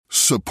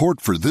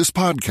Support for this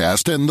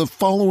podcast and the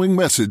following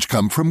message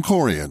come from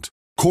Corient.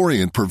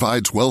 Corient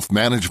provides wealth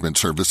management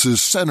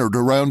services centered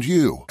around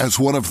you. As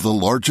one of the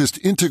largest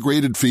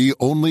integrated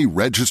fee-only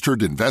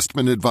registered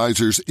investment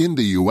advisors in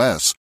the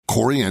U.S.,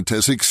 Corient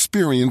has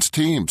experienced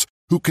teams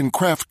who can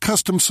craft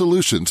custom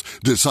solutions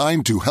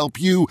designed to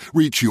help you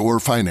reach your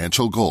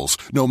financial goals,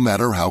 no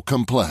matter how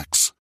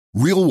complex.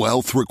 Real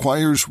wealth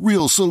requires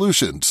real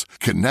solutions.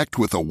 Connect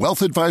with a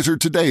wealth advisor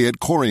today at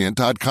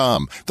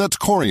Corient.com. That's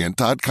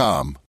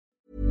Corient.com.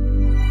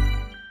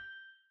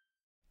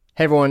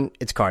 Hey everyone,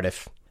 it's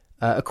Cardiff.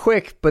 A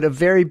quick but a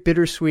very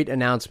bittersweet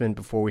announcement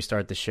before we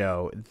start the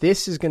show.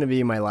 This is going to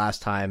be my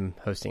last time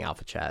hosting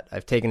Alpha Chat.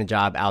 I've taken a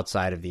job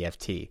outside of the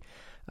FT.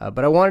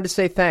 But I wanted to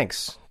say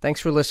thanks. Thanks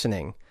for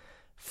listening.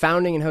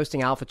 Founding and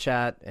hosting Alpha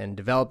Chat and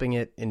developing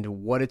it into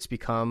what it's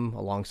become,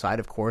 alongside,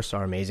 of course,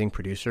 our amazing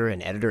producer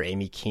and editor,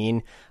 Amy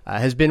Keene,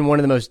 has been one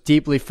of the most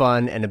deeply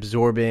fun and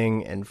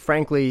absorbing and,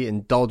 frankly,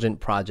 indulgent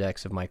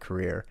projects of my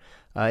career.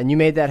 And you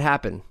made that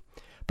happen.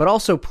 But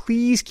also,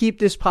 please keep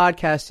this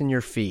podcast in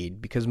your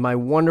feed because my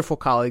wonderful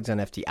colleagues on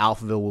FT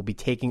Alphaville will be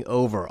taking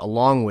over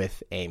along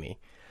with Amy.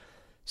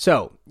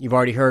 So, you've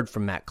already heard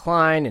from Matt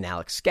Klein and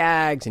Alex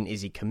Skaggs and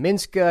Izzy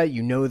Kaminska.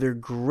 You know they're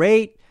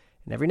great.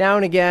 And every now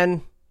and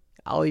again,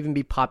 I'll even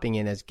be popping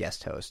in as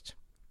guest host.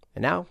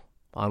 And now,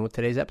 on with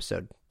today's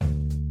episode.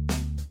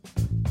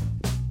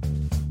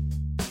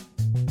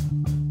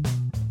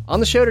 On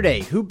the show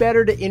today, who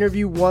better to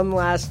interview one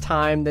last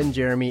time than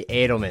Jeremy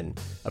Adelman,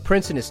 a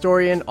Princeton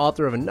historian,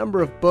 author of a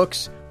number of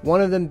books,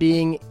 one of them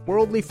being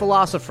Worldly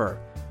Philosopher,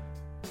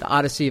 The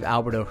Odyssey of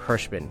Alberto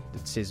Hirschman.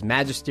 It's his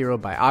magisterial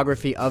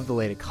biography of the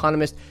late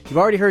economist. You've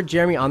already heard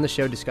Jeremy on the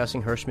show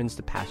discussing Hirschman's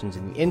The Passions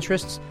and the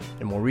Interests,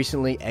 and more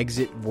recently,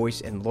 Exit,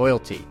 Voice, and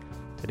Loyalty.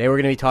 Today we're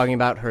going to be talking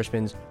about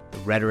Hirschman's The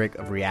Rhetoric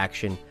of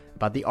Reaction,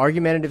 about the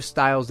argumentative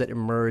styles that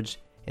emerge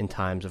in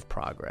times of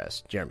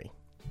progress. Jeremy,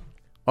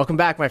 welcome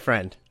back, my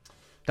friend.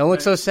 Don't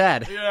look so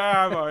sad.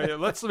 Yeah,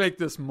 let's make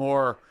this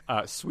more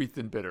sweet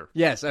than bitter.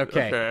 Yes,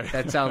 okay.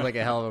 That sounds like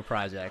a hell of a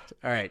project.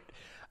 All right.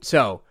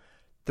 So,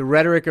 the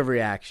rhetoric of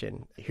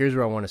reaction. Here's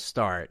where I want to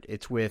start.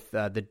 It's with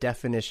the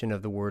definition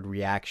of the word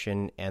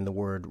reaction and the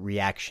word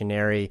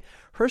reactionary.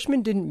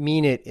 Hirschman didn't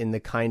mean it in the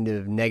kind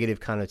of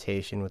negative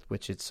connotation with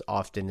which it's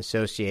often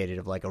associated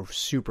of like a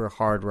super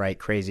hard right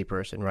crazy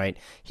person, right?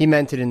 He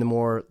meant it in the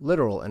more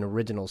literal and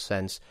original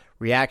sense,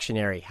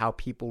 reactionary, how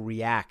people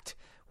react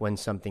when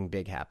something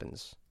big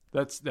happens.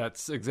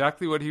 That's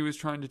exactly what he was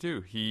trying to do.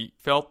 He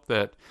felt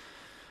that,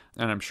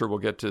 and I'm sure we'll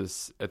get to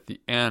this at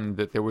the end,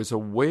 that there was a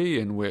way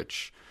in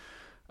which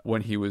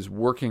when he was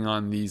working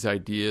on these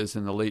ideas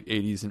in the late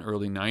 80s and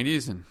early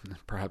 90s, and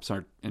perhaps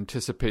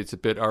anticipates a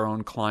bit our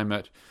own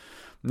climate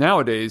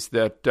nowadays,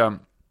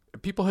 that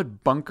people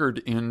had bunkered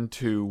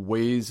into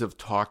ways of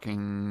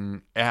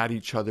talking at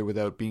each other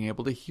without being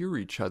able to hear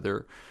each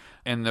other.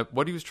 And that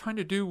what he was trying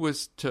to do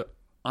was to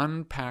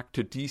unpack,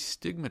 to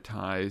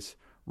destigmatize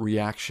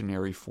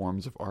reactionary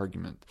forms of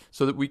argument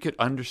so that we could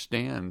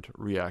understand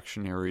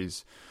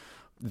reactionaries,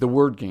 the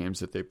word games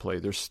that they play,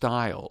 their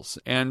styles,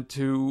 and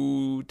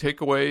to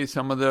take away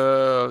some of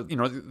the,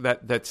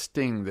 that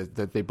sting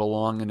that they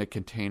belong in a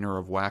container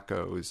of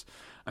wackos,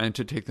 and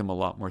to take them a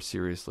lot more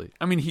seriously.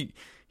 I mean,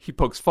 he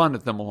pokes fun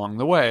at them along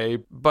the way,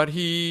 but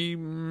he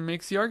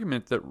makes the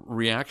argument that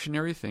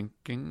reactionary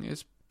thinking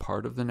is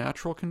part of the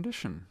natural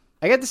condition.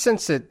 I get the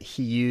sense that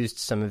he used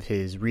some of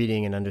his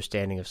reading and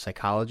understanding of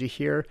psychology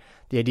here,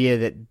 the idea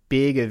that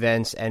big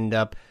events end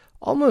up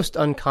almost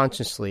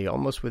unconsciously,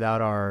 almost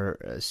without our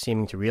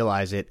seeming to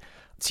realize it,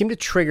 seem to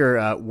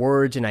trigger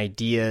words and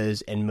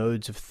ideas and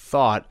modes of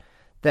thought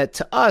that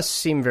to us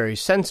seem very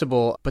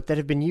sensible, but that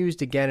have been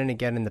used again and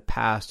again in the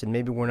past, and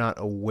maybe we're not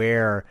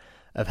aware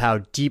of how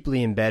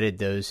deeply embedded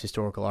those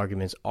historical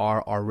arguments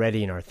are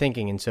already in our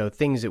thinking. And so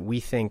things that we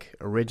think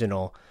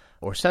original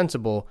or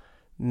sensible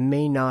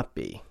may not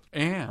be.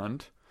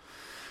 And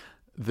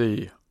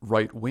the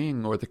right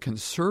wing or the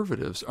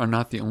conservatives are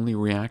not the only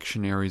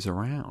reactionaries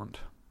around.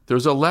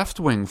 There's a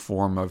left-wing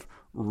form of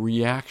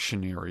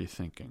reactionary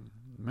thinking.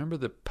 Remember,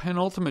 the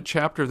penultimate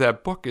chapter of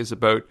that book is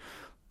about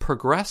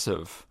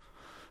progressive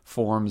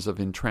forms of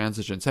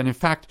intransigence. And in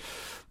fact,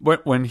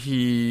 when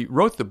he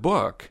wrote the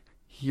book,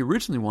 he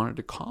originally wanted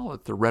to call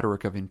it The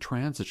Rhetoric of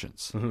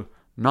Intransigence,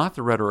 not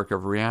The Rhetoric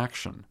of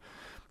Reaction.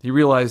 He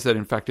realized that,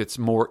 in fact, it's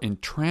more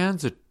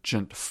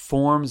intransigent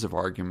forms of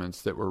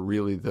arguments that were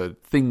really the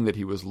thing that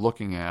he was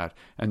looking at,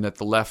 and that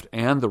the left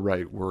and the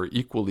right were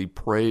equally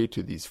prey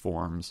to these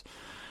forms.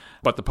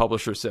 But the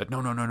publisher said,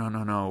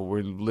 no,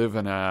 we live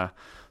in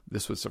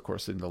this was, of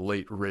course, in the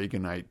late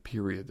Reaganite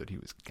period that he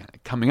was kind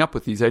of coming up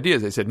with these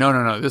ideas. They said,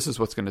 no, this is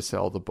what's going to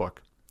sell the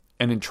book.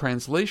 And in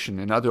translation,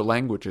 in other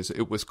languages,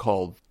 it was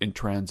called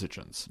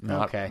intransigence,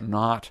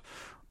 not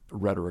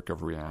rhetoric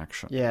of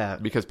reaction. Yeah.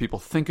 Because people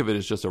think of it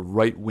as just a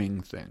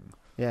right-wing thing.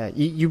 Yeah,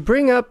 you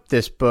bring up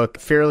this book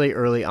fairly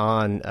early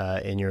on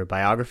in your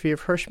biography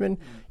of Hirschman,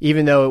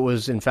 even though it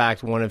was, in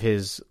fact, one of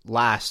his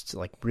last,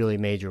 like, really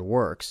major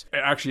works.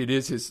 Actually, it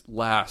is his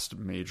last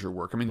major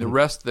work. I mean, the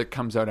rest that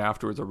comes out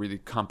afterwards are really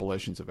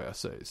compilations of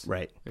essays.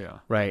 Right. Yeah.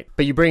 Right.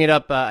 But you bring it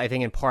up, I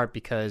think, in part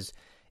because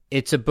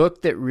it's a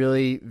book that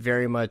really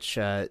very much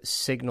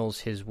signals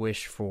his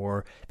wish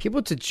for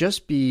people to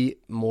just be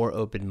more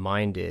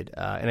open-minded.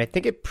 And I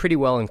think it pretty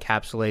well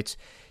encapsulates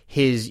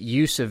his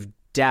use of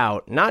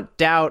doubt, not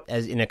doubt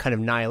as in a kind of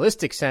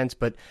nihilistic sense,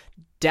 but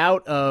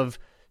doubt of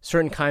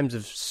certain kinds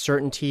of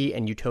certainty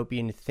and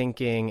utopian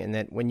thinking, and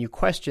that when you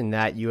question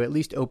that, you at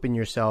least open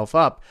yourself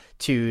up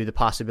to the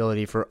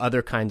possibility for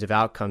other kinds of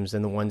outcomes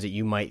than the ones that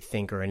you might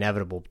think are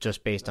inevitable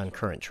just based on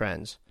current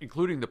trends.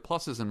 Including the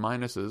pluses and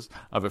minuses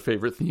of a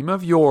favorite theme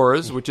of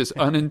yours, which is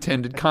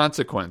unintended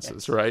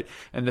consequences, right?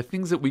 And the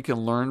things that we can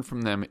learn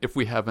from them if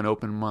we have an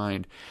open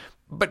mind.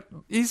 But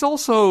he's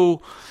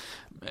also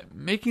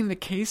making the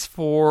case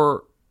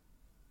for,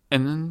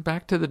 and then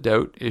back to the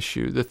doubt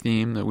issue, the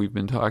theme that we've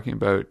been talking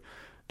about,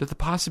 that the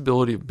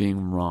possibility of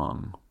being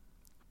wrong.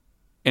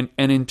 And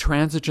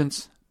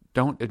intransigents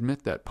don't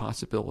admit that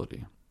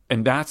possibility.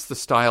 And that's the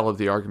style of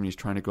the argument he's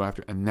trying to go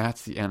after, and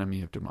that's the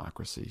enemy of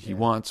democracy. He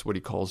wants what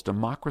he calls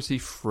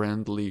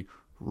democracy-friendly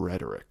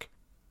rhetoric.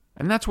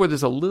 And that's where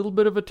there's a little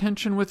bit of a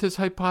tension with his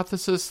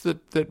hypothesis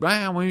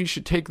that we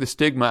should take the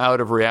stigma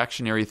out of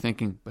reactionary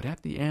thinking. But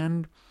at the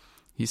end,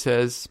 he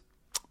says,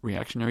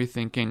 reactionary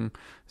thinking,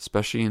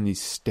 especially in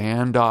these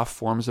standoff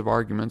forms of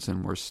arguments,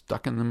 and we're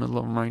stuck in the middle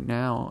of them right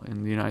now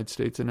in the United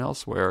States and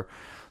elsewhere,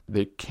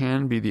 they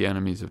can be the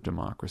enemies of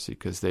democracy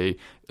because they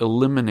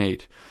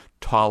eliminate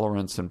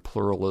tolerance and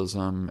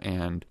pluralism.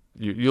 And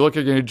you look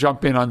like you're going to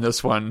jump in on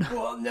this one.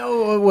 Well,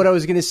 no, what I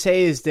was going to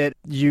say is that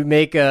you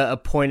make a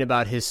point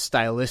about his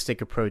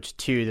stylistic approach,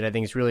 too, that I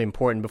think is really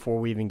important before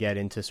we even get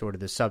into sort of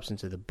the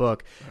substance of the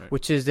book, right,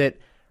 which is that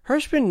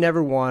Hirschman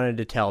never wanted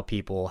to tell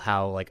people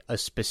how, like, a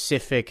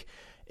specific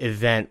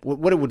event,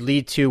 what it would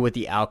lead to, what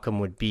the outcome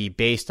would be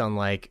based on,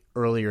 like,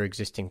 earlier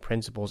existing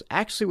principles.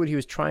 Actually, what he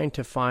was trying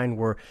to find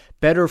were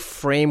better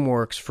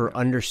frameworks for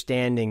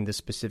understanding the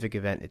specific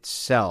event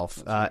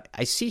itself.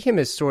 I see him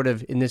as sort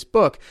of, in this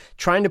book,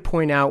 trying to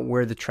point out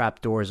where the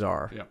trapdoors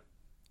are. Yeah,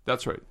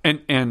 that's right.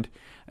 And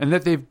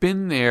that they've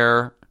been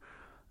there,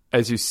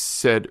 as you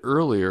said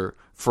earlier,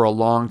 for a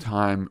long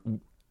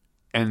time.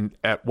 And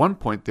at one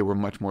point, they were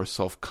much more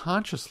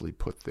self-consciously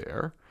put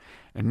there.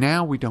 And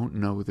now we don't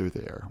know they're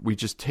there. We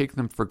just take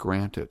them for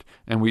granted.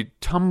 And we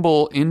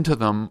tumble into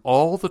them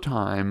all the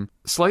time,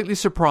 slightly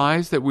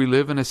surprised that we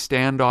live in a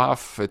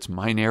standoff. It's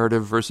my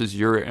narrative versus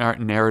your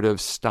narrative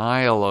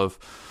style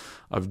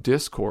of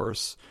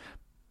discourse.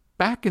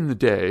 Back in the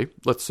day,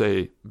 let's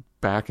say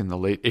back in the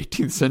late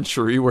 18th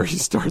century where he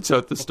starts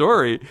out the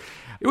story,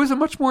 it was a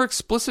much more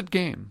explicit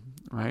game,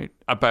 right,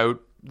 about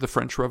the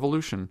French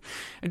Revolution.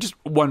 And just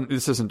one,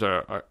 this isn't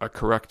a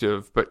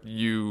corrective, but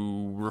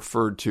you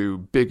referred to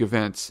big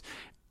events.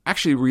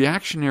 Actually,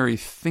 reactionary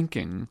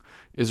thinking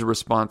is a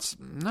response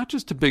not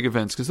just to big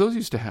events, because those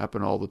used to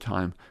happen all the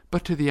time,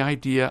 but to the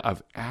idea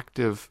of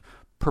active,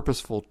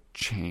 purposeful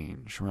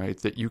change, right?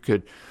 That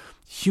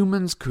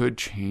humans could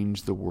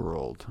change the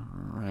world,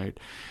 right?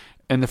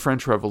 And the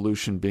French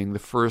Revolution being the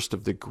first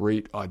of the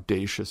great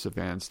audacious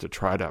events to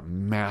try to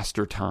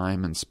master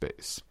time and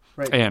space.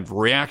 Right. And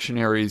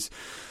reactionaries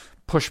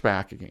push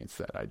back against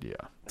that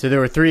idea. So there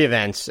were three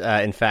events,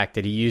 in fact,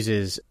 that he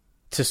uses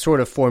to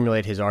sort of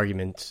formulate his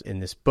arguments in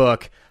this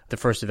book. The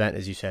first event,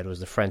 as you said,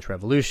 was the French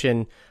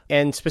Revolution,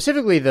 and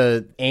specifically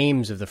the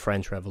aims of the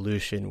French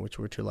Revolution, which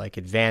were to, like,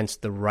 advance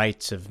the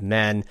rights of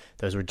men.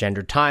 Those were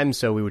gendered times,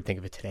 so we would think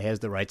of it today as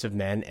the rights of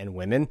men and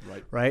women,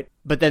 right?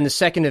 But then the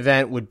second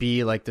event would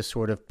be like the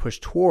sort of push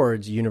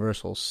towards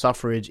universal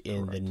suffrage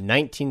in the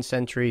 19th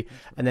century,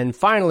 and then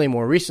finally,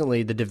 more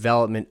recently, the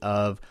development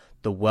of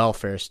the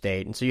welfare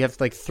state. And so you have,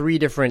 like, three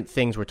different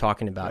things we're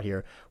talking about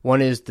here.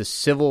 One is the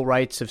civil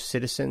rights of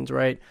citizens,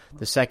 right?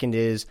 The second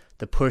is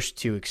the push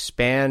to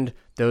expand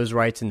those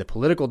rights in the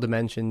political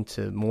dimension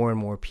to more and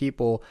more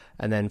people.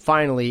 And then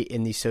finally,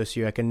 in the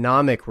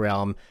socioeconomic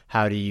realm,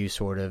 how do you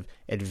sort of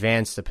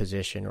advance the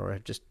position or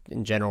just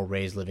in general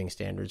raise living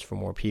standards for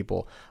more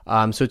people?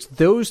 So it's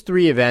those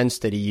three events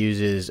that he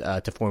uses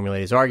to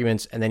formulate his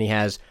arguments. And then he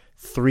has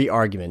three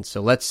arguments. So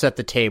let's set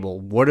the table.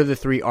 What are the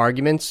three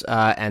arguments?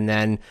 And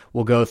then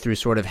we'll go through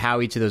sort of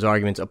how each of those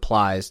arguments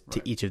applies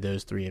to each of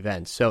those three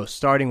events. So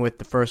starting with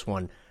the first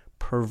one,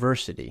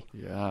 perversity.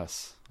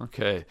 Yes.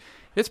 Okay.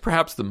 It's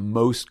perhaps the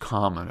most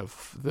common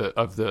of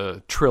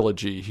the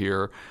trilogy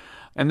here.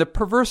 And the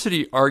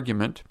perversity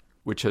argument,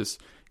 which has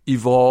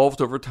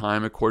evolved over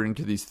time according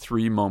to these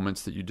three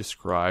moments that you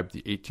described,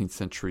 the 18th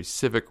century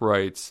civic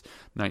rights,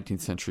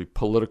 19th century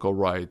political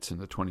rights, and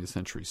the 20th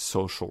century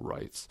social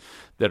rights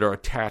that are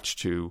attached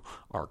to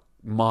our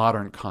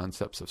modern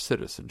concepts of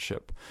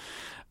citizenship.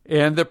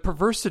 And the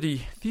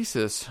perversity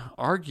thesis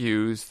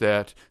argues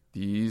that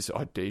these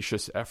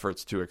audacious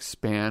efforts to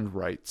expand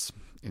rights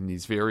in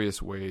these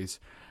various ways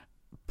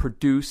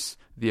produce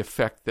the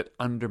effect that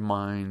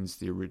undermines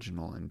the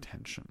original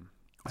intention.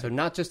 So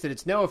not just that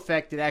it's no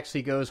effect, it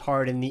actually goes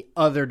hard in the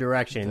other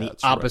direction, in the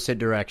opposite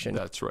direction.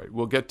 That's right.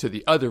 We'll get to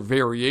the other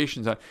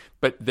variations,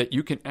 but that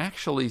you can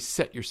actually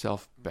set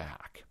yourself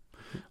back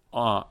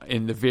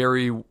in the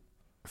very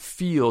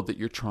field that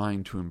you're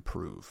trying to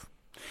improve.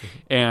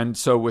 And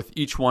so with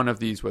each one of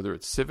these, whether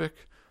it's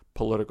civic,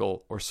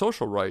 political, or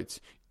social rights,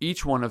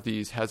 each one of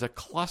these has a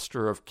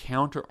cluster of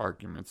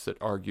counter-arguments that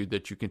argue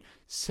that you can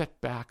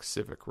set back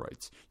civic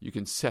rights, you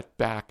can set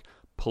back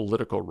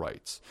political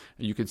rights,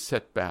 and you can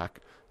set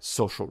back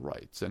social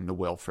rights and the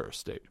welfare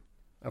state.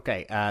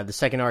 Okay, the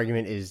second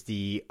argument is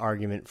the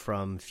argument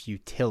from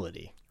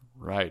futility.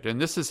 Right,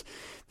 and this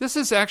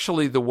is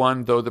actually the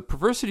one, though the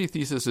perversity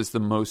thesis is the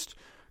most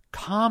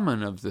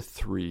common of the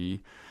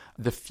three.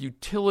 The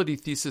futility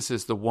thesis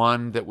is the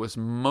one that was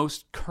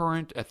most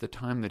current at the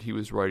time that he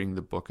was writing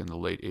the book in the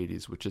late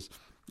 80s, which is,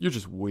 you're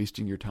just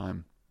wasting your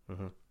time.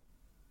 Mm-hmm.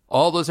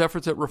 All those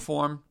efforts at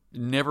reform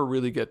never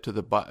really get to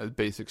the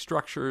basic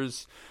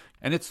structures,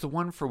 and it's the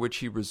one for which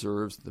he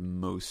reserves the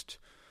most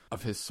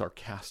of his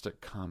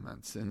sarcastic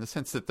comments, in the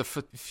sense that the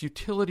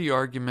futility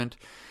argument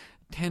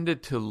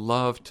tended to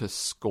love to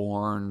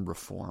scorn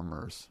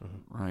reformers,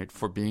 right,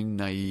 for being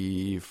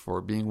naive,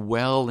 for being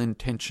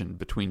well-intentioned,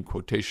 between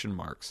quotation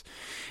marks.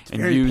 It's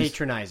very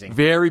patronizing.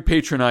 Very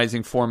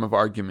patronizing form of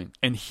argument.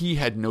 And he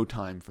had no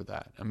time for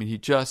that. I mean, he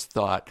just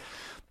thought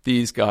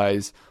these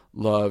guys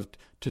loved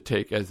to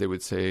take, as they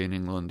would say in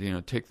England,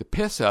 take the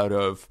piss out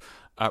of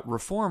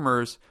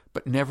reformers,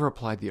 but never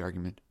applied the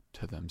argument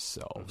to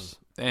themselves.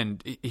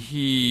 And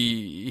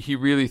he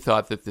really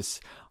thought that this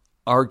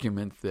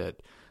argument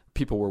that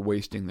people were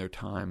wasting their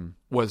time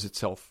was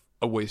itself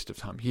a waste of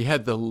time. He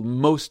had the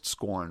most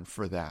scorn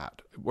for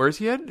that, whereas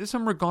he had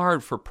some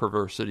regard for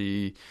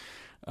perversity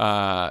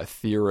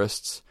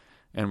theorists,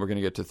 and we're going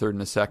to get to third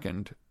in a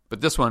second.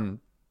 But this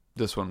one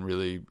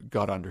really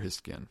got under his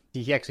skin.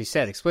 He actually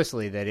said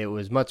explicitly that it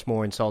was much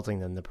more insulting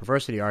than the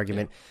perversity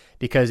argument,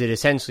 because it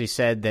essentially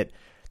said that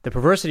the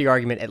perversity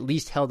argument at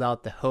least held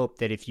out the hope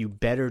that if you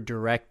better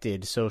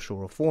directed social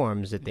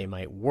reforms, that they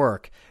might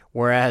work,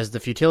 whereas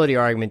the futility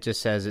argument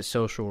just says that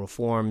social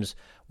reforms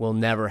will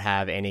never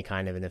have any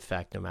kind of an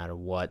effect no matter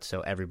what,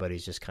 so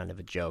everybody's just kind of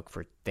a joke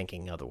for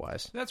thinking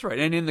otherwise. That's right.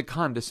 And in the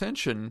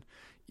condescension,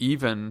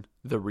 even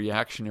the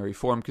reactionary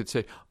form could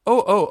say,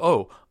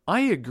 oh,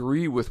 I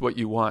agree with what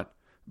you want,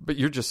 but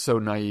you're just so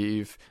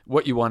naive.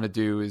 What you want to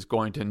do is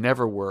going to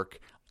never work.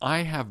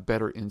 I have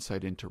better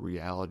insight into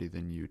reality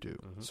than you do.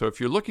 Mm-hmm. So if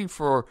you're looking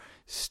for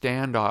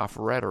standoff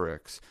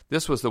rhetorics,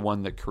 this was the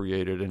one that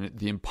created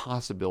the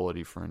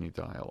impossibility for any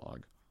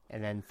dialogue.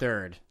 And then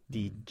third,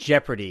 the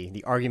jeopardy,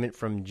 the argument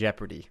from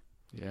jeopardy.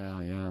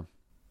 Yeah.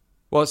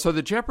 Well, so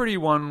the jeopardy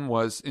one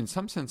was, in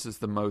some senses,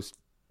 the most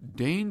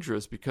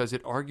dangerous, because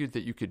it argued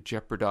that you could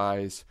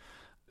jeopardize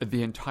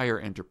the entire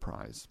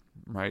enterprise,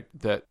 right?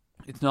 That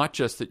it's not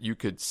just that you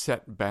could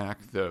set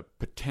back the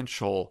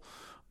potential,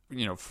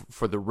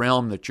 for the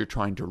realm that you're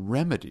trying to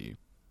remedy,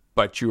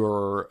 but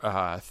you're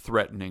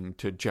threatening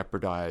to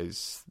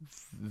jeopardize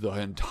the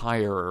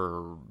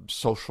entire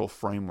social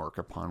framework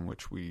upon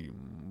which we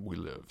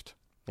lived.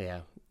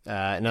 Yeah.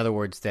 In other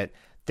words, that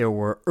there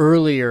were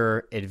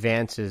earlier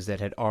advances that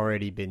had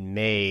already been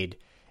made,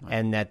 right,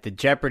 and that the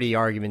jeopardy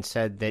argument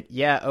said that,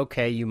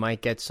 you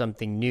might get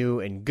something new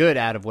and good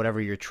out of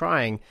whatever you're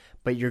trying,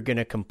 but you're going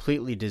to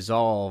completely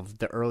dissolve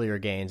the earlier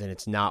gains, and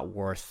it's not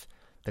worth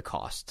the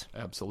cost.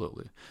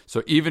 Absolutely.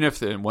 So even if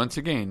there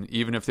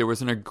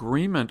was an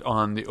agreement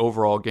on the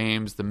overall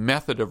games, the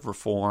method of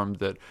reform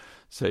that,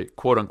 say,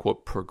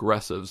 quote-unquote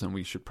progressives, and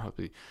we should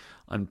probably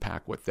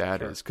unpack what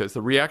that is, because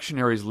the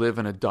reactionaries live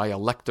in a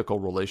dialectical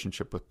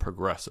relationship with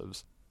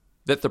progressives,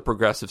 that the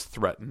progressives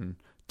threaten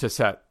to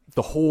set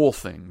the whole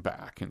thing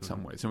back in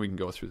some ways. And we can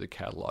go through the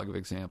catalog of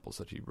examples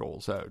that he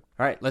rolls out.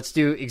 All right, let's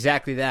do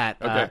exactly that.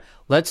 Okay.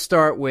 Let's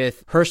start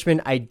with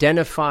Hirschman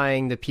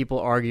identifying the people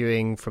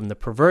arguing from the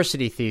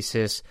perversity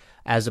thesis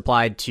as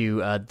applied to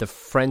the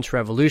French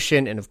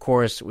Revolution. And of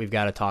course, we've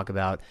got to talk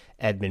about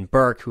Edmund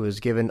Burke, who is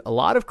given a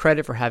lot of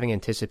credit for having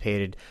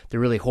anticipated the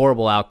really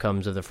horrible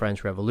outcomes of the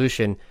French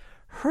Revolution.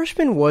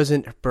 Hirschman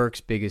wasn't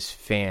Burke's biggest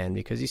fan,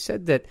 because he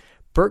said that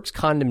Burke's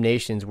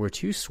condemnations were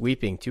too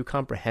sweeping, too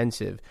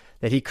comprehensive,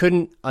 that he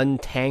couldn't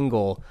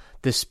untangle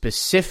the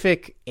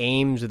specific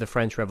aims of the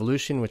French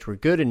Revolution, which were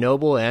good and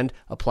noble and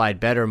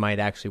applied better might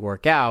actually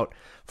work out,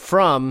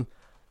 from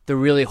the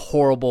really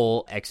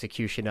horrible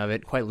execution of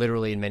it, quite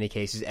literally in many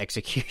cases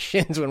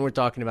executions when we're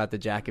talking about the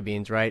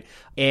Jacobins, right?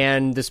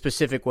 And the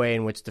specific way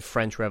in which the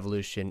French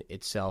Revolution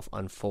itself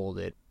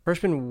unfolded.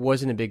 Hirschman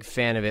wasn't a big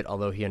fan of it,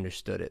 although he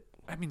understood it.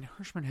 I mean,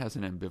 Hirschman has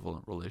an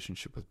ambivalent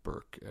relationship with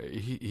Burke.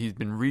 He's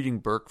been reading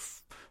Burke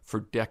for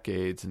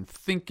decades and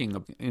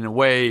thinking, in a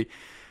way,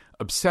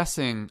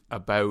 obsessing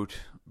about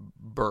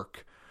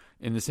Burke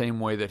in the same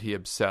way that he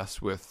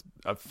obsessed with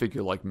a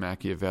figure like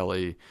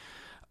Machiavelli,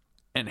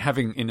 and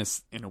having, in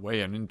a way,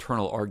 an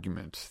internal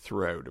argument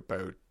throughout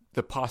about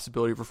the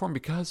possibility of reform,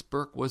 because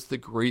Burke was the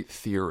great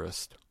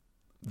theorist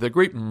the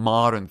great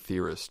modern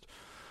theorist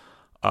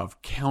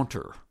of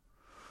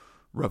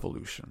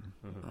counter-revolution,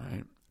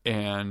 right?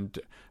 And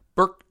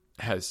Burke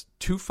has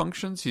two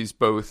functions. He's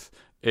both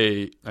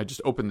I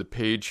just opened the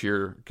page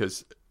here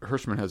because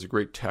Hirschman has a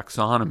great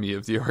taxonomy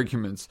of the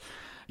arguments.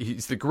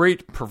 He's the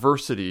great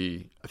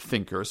perversity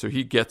thinker, so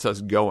he gets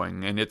us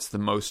going, and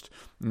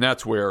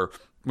that's where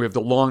we have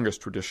the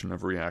longest tradition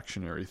of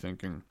reactionary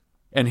thinking.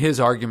 And his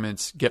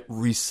arguments get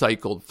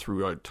recycled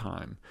throughout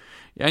time.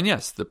 And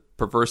yes, the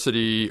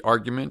perversity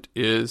argument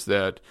is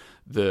that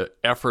the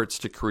efforts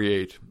to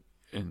create,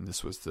 and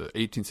this was the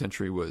 18th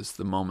century, was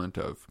the moment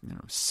of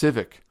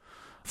civic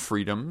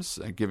freedoms,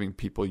 giving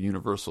people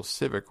universal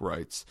civic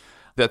rights,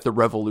 that the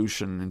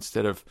revolution,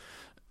 instead of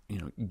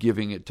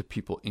giving it to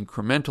people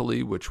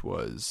incrementally, which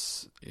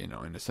was, in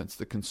a sense,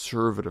 the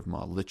conservative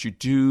model, that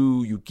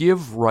you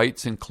give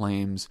rights and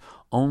claims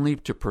only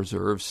to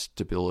preserve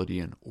stability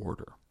and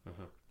order.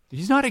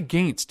 He's not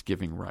against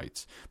giving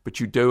rights, but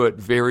you do it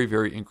very,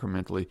 very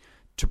incrementally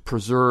to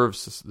preserve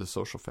the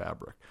social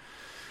fabric.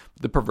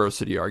 The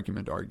perversity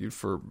argument argued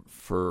for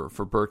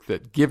Burke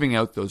that giving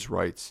out those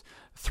rights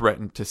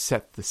threatened to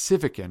set the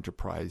civic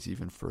enterprise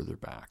even further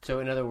back. So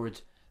in other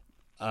words,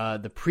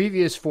 the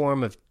previous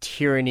form of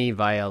tyranny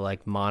via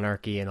like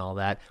monarchy and all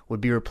that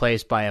would be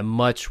replaced by a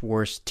much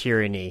worse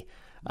tyranny.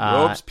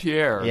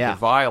 Robespierre, the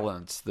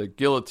violence, the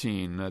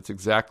guillotine, that's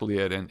exactly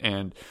it.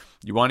 And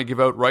you want to give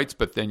out rights,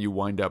 but then you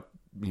wind up,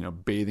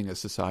 bathing a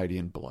society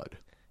in blood.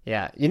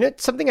 Yeah.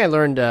 Something I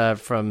learned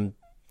from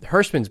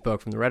Hirschman's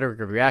book, from The Rhetoric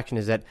of Reaction,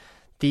 is that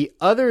the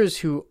others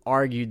who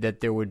argued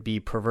that there would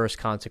be perverse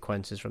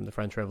consequences from the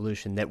French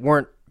Revolution that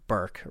weren't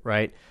Burke,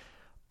 right,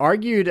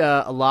 argued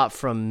a lot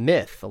from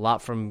myth, a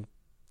lot from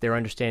their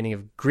understanding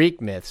of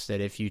Greek myths, that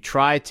if you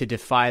try to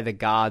defy the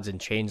gods and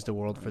change the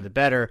world for the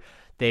better,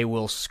 they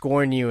will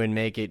scorn you and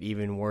make it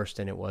even worse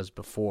than it was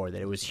before,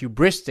 that it was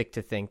hubristic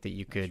to think that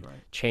you could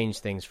change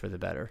things for the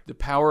better. The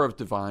power of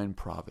divine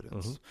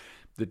providence. Mm-hmm.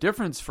 The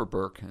difference for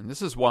Burke, and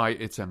this is why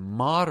it's a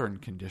modern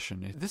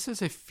condition, this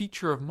is a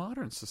feature of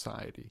modern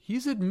society.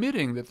 He's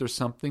admitting that there's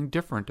something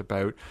different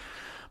about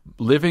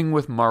living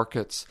with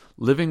markets,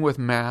 living with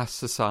mass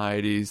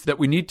societies, that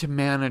we need to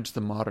manage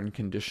the modern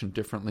condition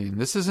differently. And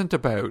this isn't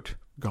about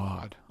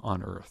God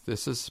on earth.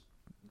 This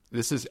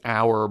is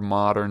our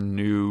modern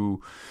new...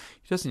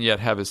 He doesn't yet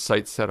have his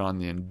sights set on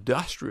the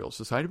industrial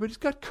society, but he's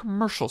got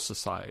commercial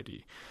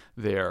society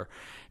there,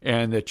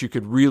 and that you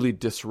could really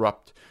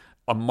disrupt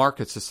a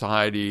market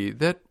society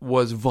that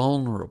was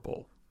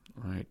vulnerable,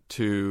 right,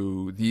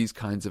 to these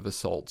kinds of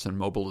assaults and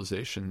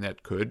mobilization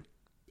that could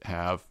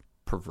have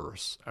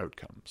perverse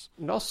outcomes.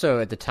 And also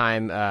at the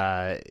time,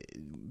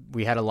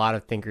 we had a lot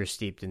of thinkers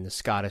steeped in the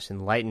Scottish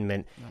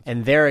Enlightenment,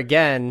 and there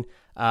again,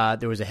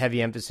 there was a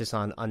heavy emphasis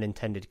on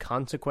unintended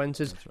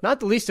consequences, not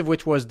the least of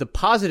which was the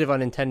positive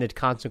unintended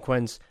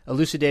consequence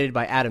elucidated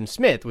by Adam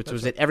Smith, which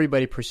was that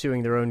everybody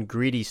pursuing their own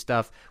greedy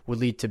stuff would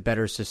lead to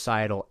better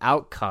societal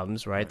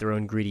outcomes, right? Their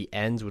own greedy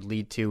ends would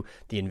lead to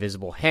the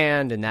invisible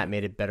hand, and that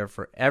made it better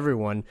for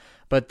everyone.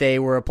 But they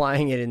were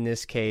applying it in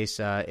this case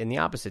in the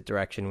opposite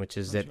direction, which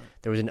is that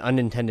there was an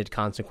unintended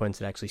consequence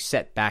that actually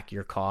set back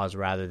your cause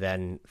rather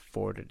than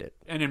forwarded it.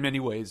 And in many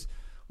ways,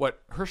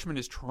 what Hirschman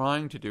is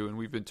trying to do, and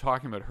we've been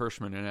talking about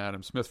Hirschman and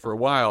Adam Smith for a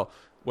while,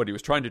 what he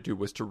was trying to do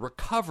was to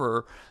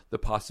recover the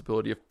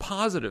possibility of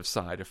positive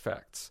side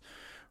effects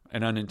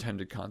and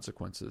unintended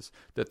consequences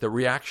that the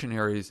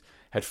reactionaries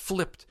had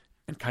flipped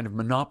and kind of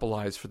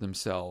monopolized for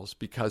themselves,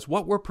 because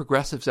what were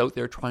progressives out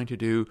there trying to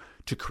do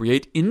to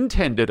create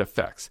intended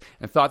effects,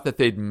 and thought that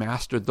they'd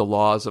mastered the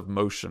laws of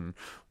motion,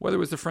 whether it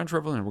was the French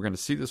Revolution, we're going to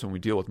see this when we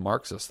deal with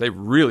Marxists, they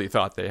really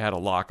thought they had a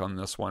lock on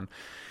this one.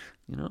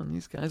 And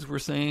these guys were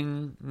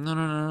saying,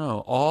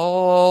 no.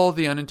 All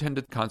the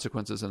unintended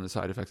consequences and the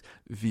side effects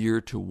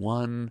veer to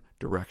one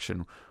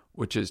direction,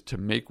 which is to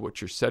make what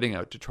you're setting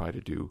out to try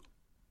to do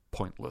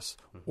pointless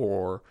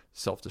or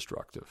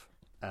self-destructive.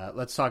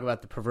 Let's talk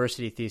about the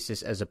perversity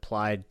thesis as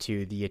applied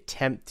to the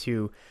attempt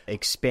to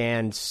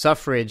expand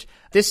suffrage.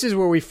 This is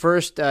where we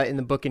first, in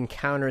the book,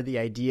 encounter the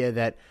idea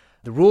that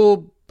the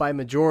rule by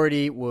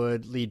majority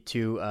would lead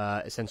to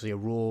essentially a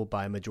rule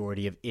by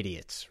majority of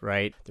idiots,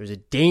 right? There's a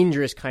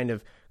dangerous kind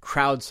of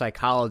crowd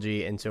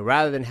psychology, and so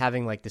rather than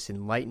having like this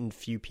enlightened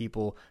few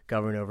people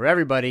govern over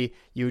everybody,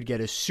 you would get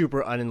a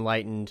super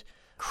unenlightened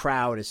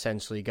crowd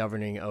essentially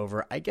governing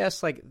over, I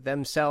guess, like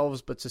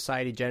themselves, but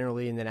society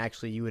generally, and then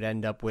actually you would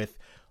end up with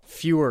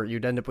fewer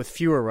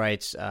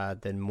rights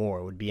than more.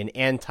 It would be an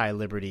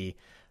anti-liberty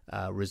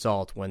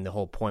result when the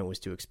whole point was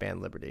to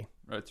expand liberty.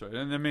 That's right.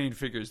 And the main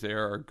figures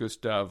there are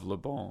Gustave Le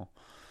Bon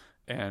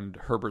and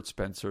Herbert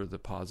Spencer, the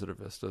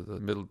positivist of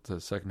the middle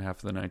to second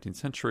half of the 19th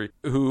century,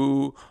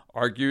 who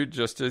argued,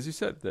 just as you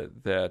said,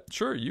 that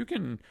sure, you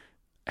can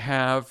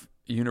have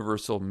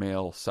universal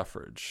male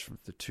suffrage,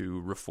 the two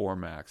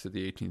Reform Acts of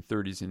the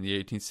 1830s and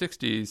the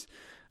 1860s,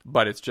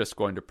 but it's just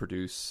going to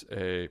produce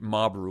a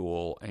mob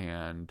rule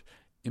and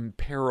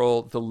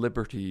imperil the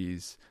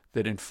liberties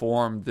that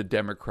informed the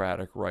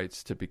democratic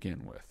rights to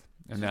begin with.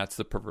 And that's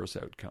the perverse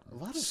outcome. A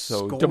lot of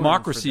so scorn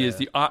democracy for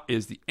the-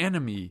 is the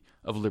enemy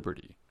of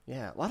liberty.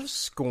 Yeah, a lot of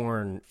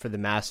scorn for the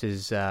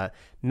masses,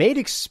 made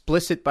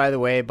explicit, by the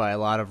way, by a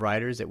lot of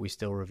writers that we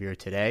still revere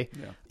today.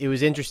 Yeah. It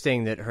was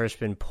interesting that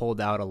Hirschman pulled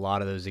out a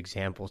lot of those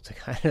examples to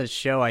kind of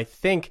show, I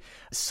think,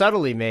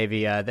 subtly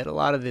maybe, that a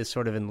lot of the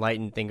sort of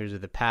enlightened thinkers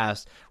of the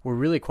past were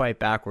really quite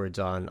backwards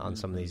on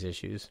some of these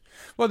issues.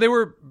 Well, they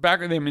were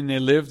back. I mean, they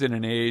lived in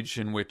an age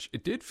in which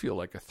it did feel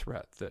like a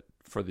threat that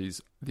for the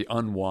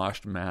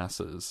unwashed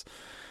masses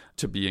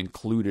to be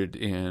included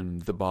in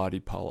the body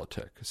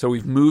politic. So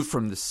we've moved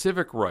from the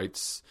civic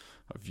rights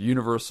of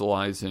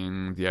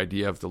universalizing the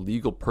idea of the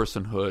legal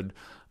personhood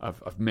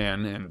of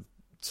men, and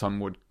some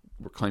were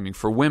claiming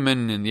for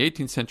women in the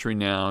 18th century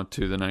now,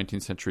 to the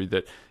 19th century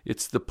that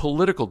it's the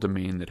political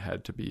domain that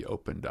had to be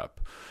opened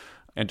up,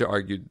 and to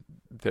argue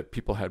that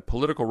people had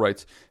political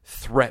rights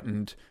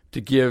threatened to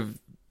give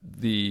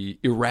the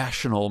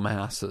irrational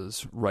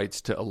masses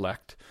rights to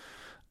elect,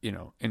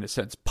 in a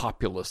sense,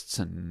 populists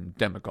and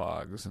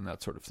demagogues and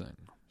that sort of thing.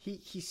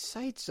 He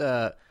cites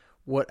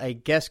what I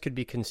guess could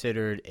be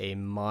considered a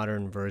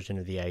modern version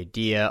of the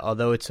idea,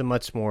 although it's a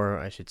much more,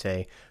 I should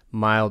say,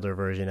 milder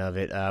version of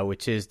it,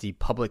 which is the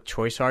public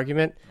choice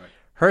argument. Right.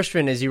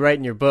 Hirschman, as you write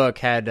in your book,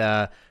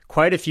 had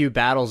quite a few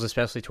battles,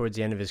 especially towards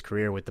the end of his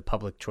career, with the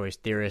public choice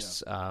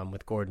theorists,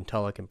 with Gordon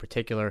Tullock in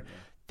particular. Yeah.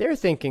 Their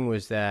thinking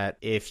was that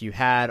if you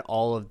had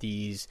all of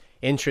these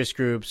interest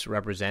groups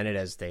represented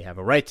as they have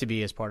a right to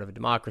be as part of a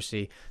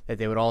democracy, that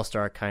they would all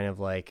start kind of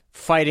like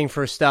fighting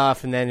for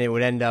stuff, and then it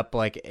would end up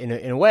like, in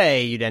a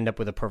way, you'd end up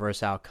with a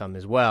perverse outcome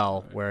as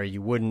well, right, where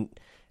you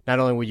wouldn't, not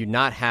only would you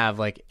not have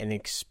like an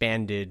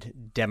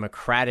expanded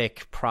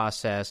democratic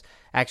process,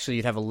 actually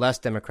you'd have a less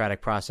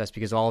democratic process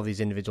because all of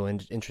these individual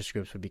interest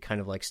groups would be kind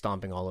of like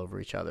stomping all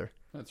over each other.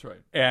 That's right.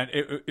 And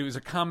it was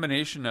a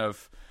combination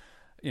of,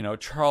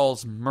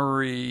 Charles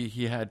Murray,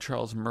 he had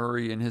Charles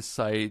Murray in his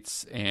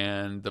sights,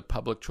 and the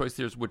public choice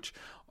theorists, which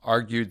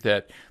argued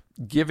that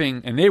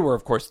and they were,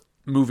 of course,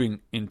 moving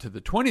into the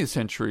 20th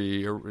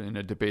century in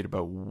a debate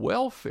about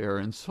welfare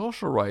and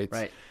social rights,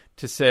 right,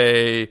 to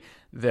say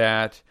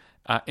that,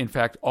 in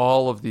fact,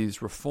 all of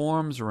these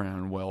reforms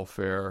around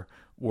welfare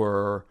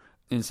were,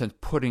 in a sense,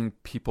 putting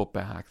people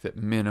back, that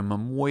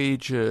minimum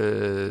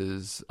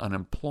wages,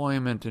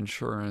 unemployment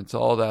insurance,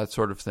 all that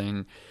sort of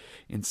thing,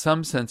 in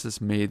some senses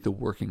made the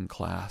working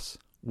class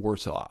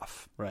worse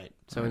off. Right.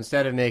 So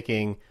instead of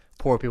making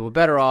poor people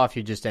better off,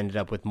 you just ended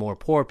up with more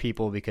poor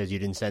people because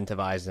you'd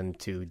incentivize them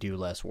to do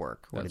less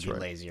work or to be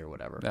lazy or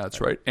whatever.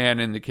 That's right.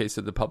 And in the case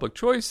of the public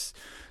choice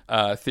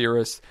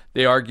theorists,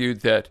 they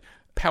argued that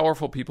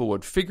powerful people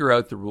would figure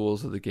out the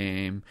rules of the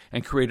game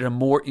and create a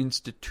more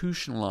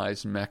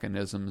institutionalized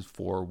mechanisms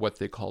for what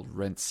they called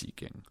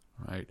rent-seeking.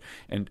 Right,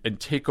 and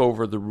take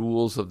over the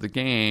rules of the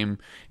game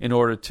in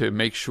order to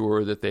make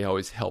sure that they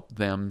always help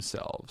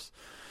themselves.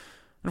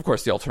 And of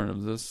course, the alternative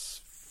to this,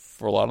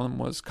 for a lot of them,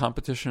 was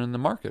competition in the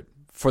market,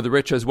 for the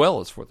rich as well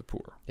as for the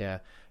poor. Yeah.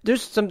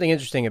 There's something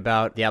interesting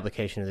about the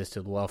application of this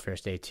to the welfare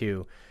state,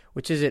 too,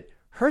 which is that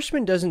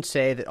Hirschman doesn't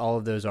say that all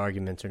of those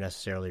arguments are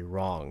necessarily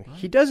wrong. Right.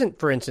 He doesn't,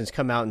 for instance,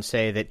 come out and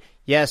say that,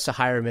 yes, a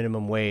higher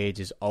minimum wage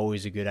is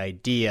always a good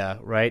idea,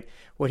 right?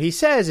 What he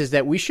says is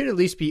that we should at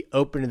least be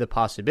open to the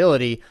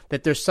possibility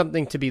that there's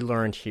something to be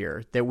learned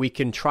here, that we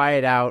can try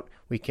it out,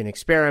 we can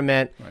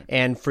experiment, right,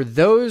 and for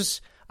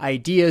those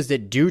ideas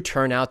that do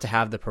turn out to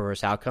have the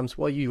perverse outcomes,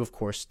 well, you, of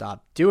course,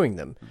 stop doing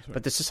them. Right.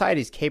 But the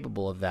society is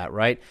capable of that,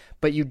 right?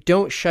 But you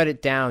don't shut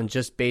it down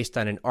just based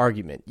on an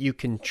argument. You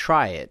can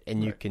try it,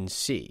 and you can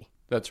see.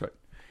 That's right.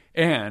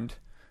 And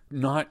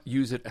not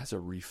use it as a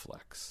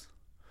reflex.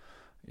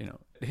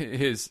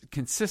 His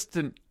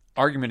consistent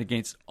argument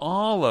against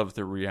all of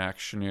the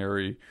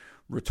reactionary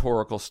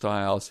rhetorical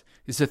styles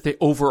is that they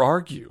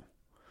over-argue.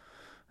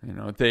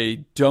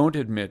 They don't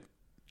admit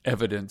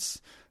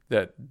evidence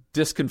that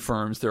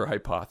disconfirms their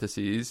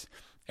hypotheses,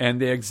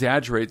 and they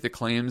exaggerate the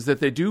claims that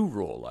they do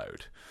rule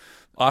out.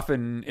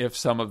 Often, if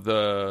some of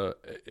the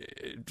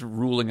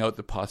ruling out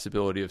the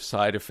possibility of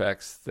side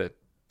effects that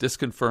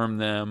disconfirm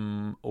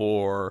them,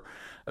 or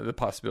the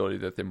possibility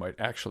that they might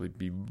actually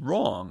be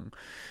wrong.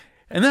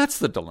 And that's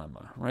the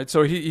dilemma, right?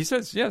 So he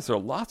says, yes, there are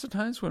lots of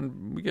times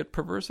when we get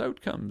perverse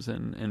outcomes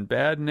and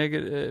bad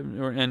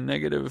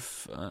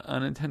negative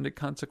unintended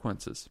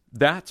consequences.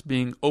 That's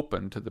being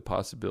open to the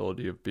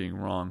possibility of being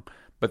wrong,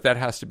 but that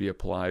has to be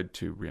applied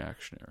to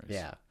reactionaries.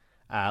 Yeah.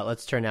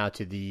 Let's turn now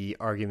to the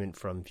argument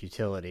from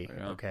futility,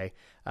 yeah. Okay?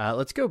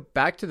 Let's go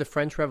back to the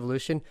French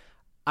Revolution.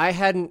 I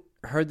hadn't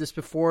heard this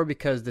before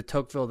because the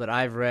Tocqueville that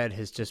I've read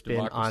has just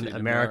been on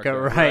America,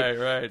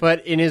 right?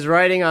 But in his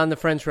writing on the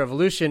French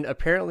Revolution,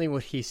 apparently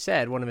what he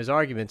said, one of his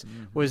arguments,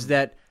 was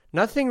that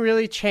nothing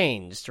really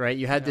changed, right?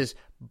 You had this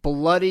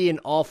bloody and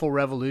awful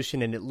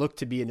revolution, and it looked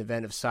to be an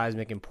event of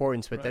seismic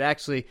importance, but that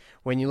actually,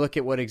 when you look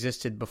at what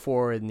existed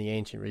before in the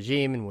ancient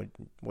regime and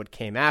what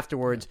came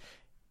afterwards,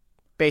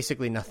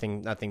 basically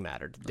nothing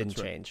mattered, didn't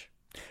change.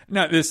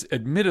 Now, this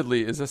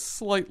admittedly is a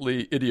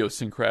slightly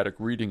idiosyncratic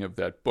reading of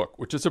that book,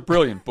 which is a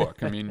brilliant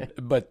book. I mean,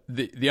 but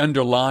the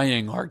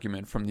underlying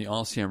argument from the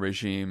Ancien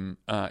regime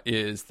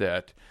is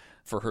that,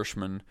 for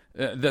Hirschman,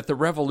 that the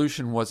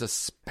revolution was a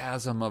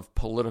spasm of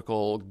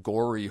political,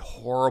 gory,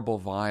 horrible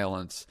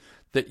violence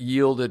that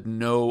yielded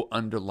no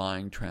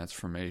underlying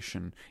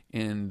transformation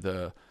in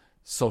the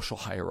social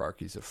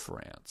hierarchies of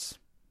France.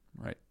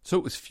 Right? So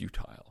it was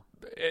futile.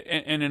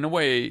 And in a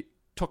way,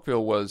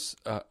 Tocqueville was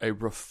a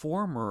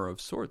reformer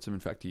of sorts. In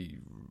fact, he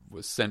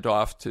was sent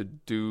off to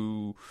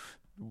do...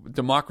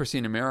 Democracy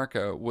in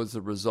America was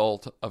the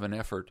result of an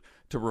effort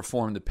to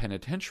reform the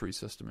penitentiary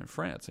system in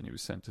France, and he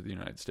was sent to the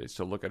United States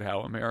to look at how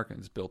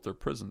Americans built their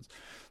prisons.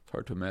 It's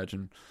hard to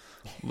imagine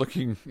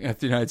looking at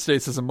the United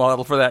States as a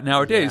model for that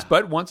nowadays,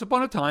 but once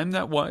upon a time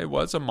that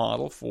was a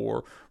model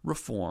for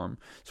reform.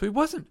 So he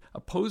wasn't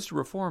opposed to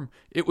reform.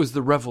 It was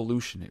the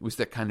revolution. It was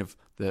that kind of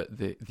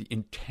the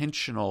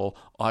intentional,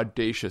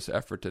 audacious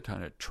effort to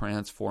kind of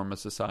transform a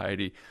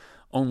society,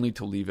 only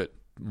to leave it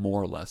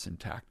more or less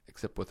intact,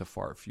 except with a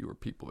far fewer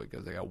people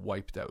because they got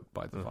wiped out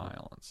by the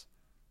violence.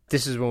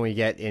 This is when we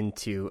get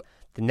into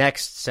the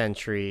next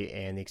century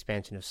and the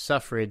expansion of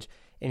suffrage.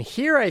 And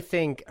here I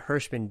think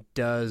Hirschman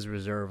does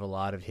reserve a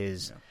lot of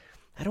his,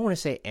 I don't want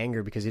to say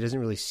anger because he doesn't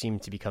really seem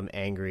to become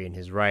angry in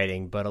his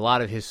writing, but a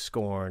lot of his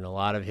scorn, a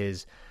lot of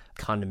his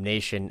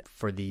condemnation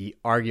for the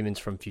arguments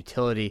from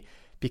futility,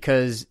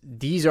 because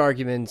these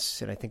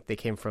arguments, and I think they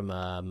came from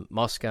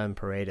Mosca and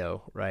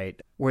Pareto, right,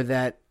 were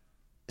that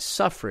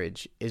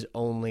suffrage is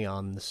only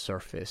on the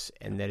surface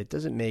and that it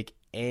doesn't make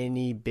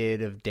any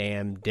bit of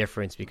damn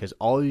difference because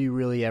all you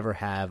really ever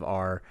have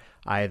are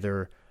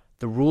either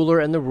the ruler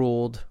and the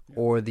ruled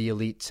or the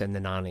elites and the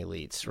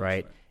non-elites,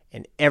 right?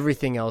 And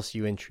everything else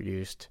you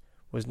introduced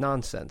was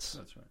nonsense.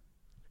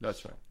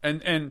 That's right.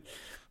 And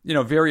you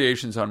know,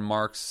 variations on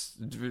Marx,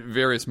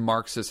 various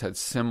Marxists had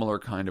similar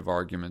kind of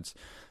arguments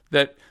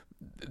that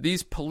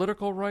these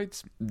political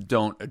rights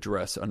don't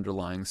address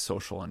underlying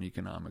social and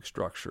economic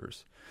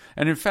structures.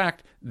 And in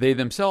fact, they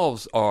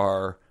themselves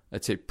are,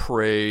 let's say,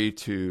 prey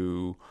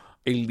to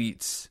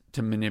elites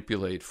to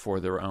manipulate for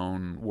their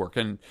own work.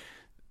 And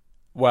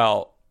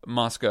while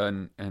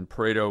Mosca and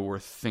Pareto were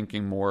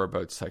thinking more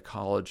about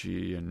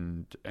psychology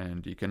and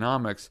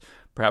economics,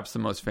 perhaps the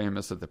most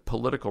famous of the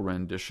political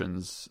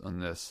renditions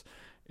on this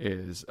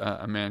is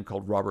a man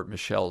called Robert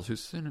Michels,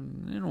 who's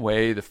in a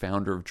way the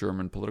founder of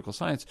German political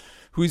science.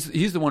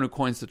 He's the one who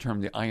coins the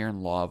term the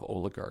iron law of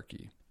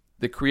oligarchy.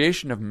 The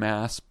creation of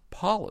mass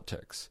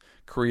politics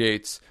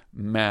creates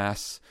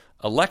mass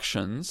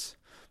elections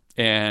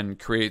and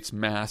creates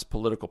mass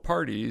political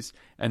parties,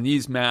 and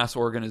these mass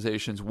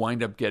organizations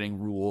wind up getting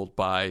ruled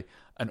by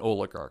an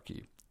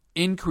oligarchy.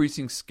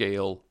 Increasing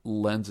scale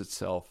lends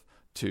itself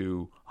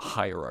to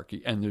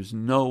hierarchy, and there's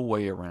no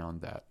way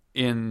around that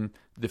in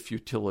the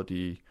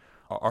futility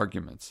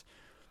arguments.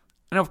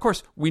 And of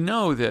course, we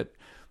know that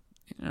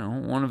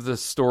one of the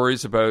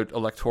stories about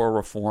electoral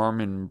reform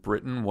in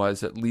Britain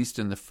was, at least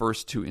in the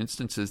first two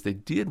instances, they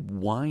did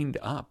wind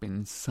up,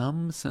 in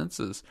some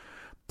senses,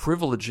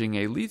 privileging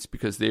elites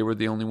because they were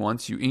the only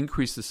ones. You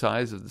increase the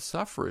size of the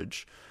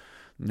suffrage,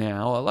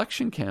 now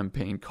election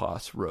campaign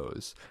costs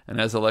rose. And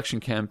as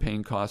election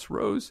campaign costs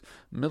rose,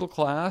 middle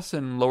class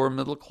and lower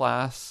middle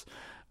class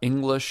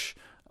English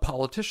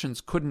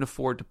politicians couldn't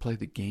afford to play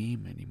the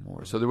game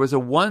anymore. So there was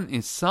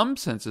in some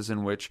senses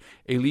in which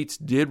elites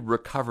did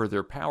recover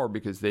their power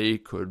because they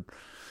could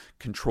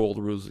control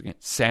the rules again.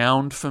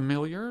 Sound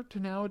familiar to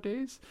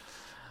nowadays?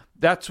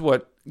 That's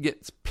what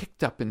gets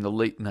picked up in the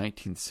late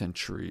 19th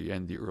century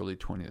and the early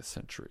 20th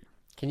century.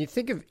 Can you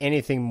think of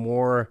anything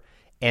more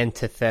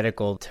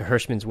antithetical to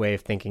Hirschman's way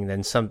of thinking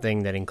than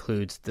something that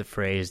includes the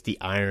phrase the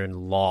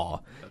iron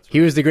law? Right. He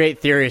was the great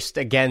theorist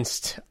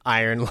against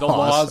iron laws. The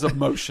laws of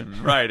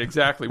motion, right,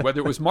 exactly.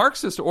 Whether it was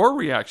Marxist or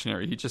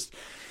reactionary, he just,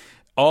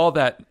 all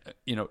that,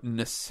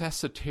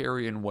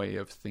 necessitarian way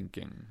of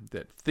thinking,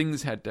 that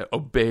things had to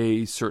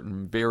obey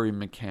certain very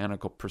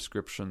mechanical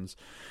prescriptions.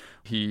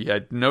 He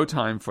had no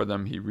time for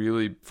them.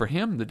 For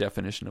him, the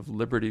definition of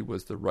liberty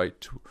was the right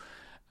to,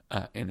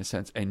 in a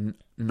sense, a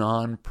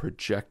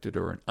non-projected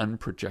or an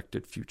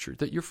unprojected future,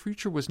 that your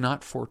future was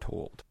not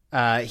foretold.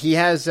 He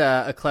has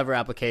a clever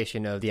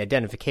application of the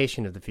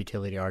identification of the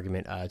futility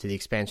argument to the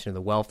expansion of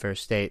the welfare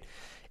state.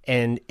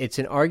 And it's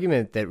an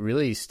argument that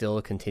really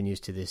still continues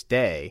to this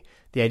day.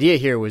 The idea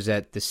here was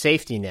that the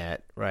safety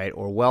net, right,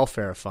 or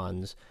welfare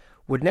funds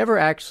would never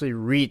actually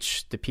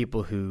reach the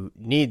people who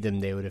need them.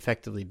 They would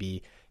effectively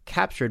be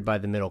captured by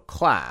the middle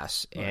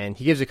class. Right. And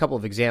he gives a couple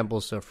of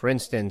examples. So, for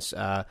instance,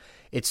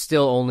 it's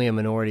still only a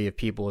minority of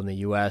people in the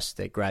U.S.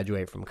 that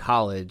graduate from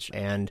college.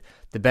 And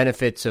the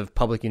benefits of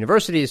public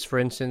universities, for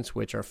instance,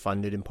 which are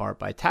funded in part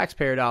by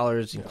taxpayer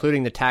dollars,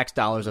 including the tax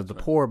dollars of the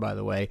poor, by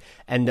the way,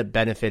 end up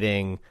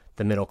benefiting the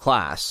the middle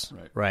class,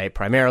 right?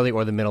 Primarily,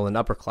 or the middle and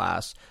upper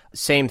class.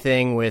 Same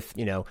thing with,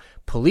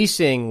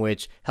 policing,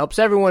 which helps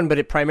everyone, but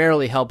it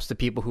primarily helps the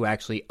people who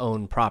actually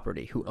own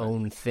property, who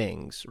own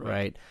things,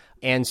 right?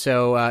 And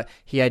so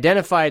he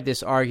identified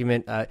this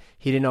argument.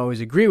 He didn't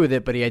always agree with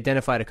it, but he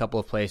identified a couple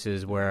of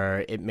places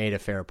where it made a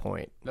fair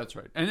point. That's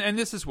right. And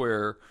this is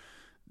where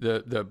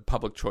the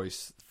public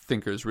choice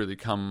thinkers really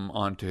come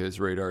onto his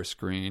radar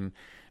screen.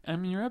 I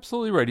mean, you're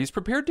absolutely right. He's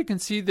prepared to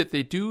concede that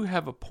they do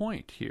have a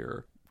point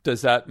here.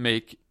 Does that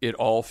make it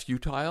all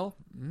futile?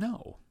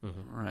 No,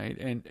 right?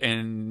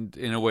 And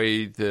in a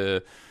way,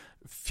 the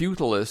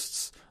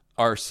futilists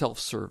are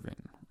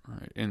self-serving,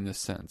 right? In the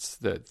sense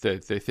that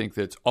they think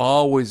that it's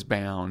always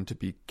bound to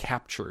be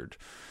captured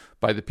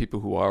by the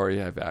people who already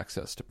have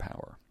access to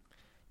power.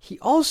 He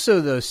also,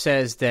 though,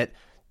 says that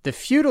the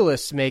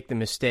feudalists make the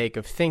mistake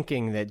of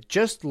thinking that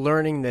just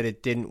learning that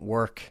it didn't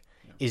work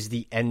is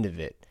the end of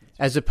it,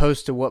 as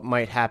opposed to what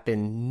might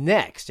happen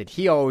next. And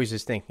he always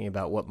is thinking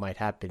about what might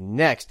happen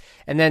next.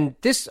 And then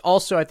this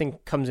also, I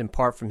think, comes in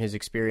part from his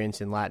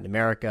experience in Latin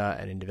America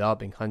and in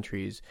developing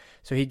countries.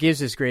 So he gives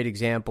this great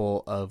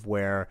example of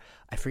where,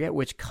 I forget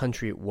which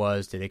country it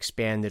was that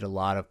expanded a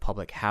lot of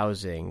public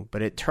housing,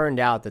 but it turned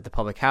out that the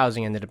public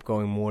housing ended up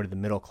going more to the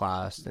middle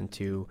class than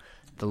to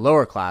the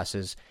lower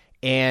classes.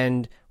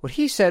 And what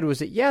he said was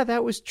that, yeah,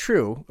 that was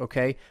true,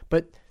 okay,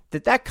 but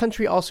that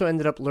country also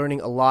ended up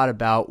learning a lot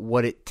about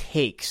what it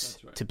takes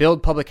to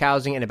build public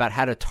housing and about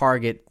how to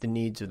target the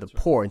needs of the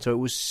poor. And so it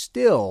was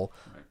still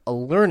a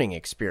learning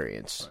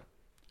experience. Right.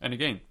 And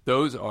again,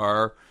 those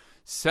are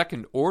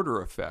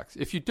second-order effects.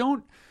 If you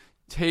don't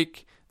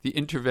take the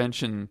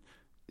intervention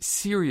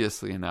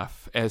seriously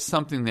enough as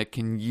something that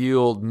can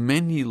yield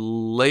many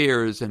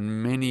layers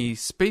and many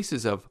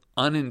spaces of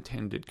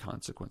unintended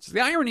consequences.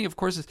 The irony, of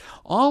course, is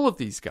all of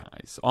these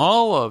guys,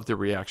 all of the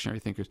reactionary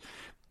thinkers,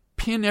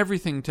 pin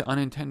everything to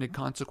unintended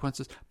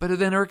consequences, but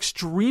then are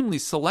extremely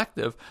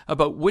selective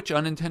about which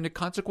unintended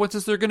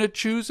consequences they're going to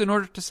choose in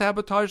order to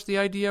sabotage the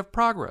idea of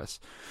progress.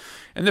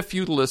 And the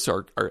feudalists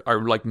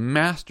are like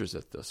masters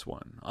at this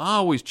one,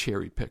 always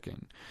cherry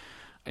picking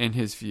in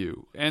his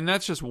view. And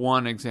that's just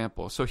one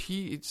example. So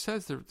he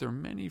says there are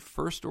many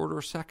first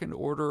order, second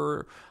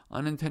order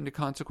unintended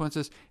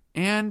consequences,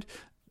 and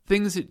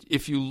things that,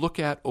 if you look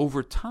at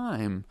over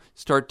time,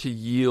 start to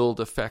yield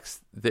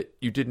effects that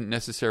you didn't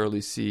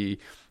necessarily see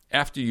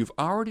after you've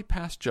already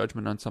passed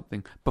judgment on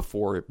something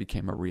before it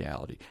became a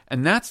reality.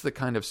 And that's the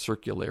kind of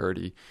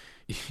circularity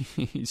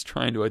he's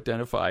trying to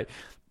identify,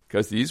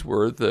 because these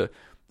were the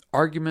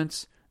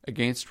arguments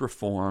against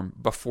reform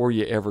before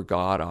you ever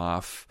got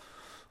off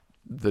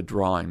the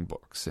drawing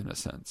books, in a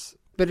sense.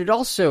 But it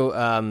also,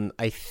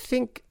 I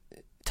think,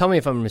 tell me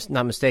if I'm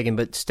not mistaken,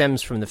 but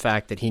stems from the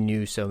fact that he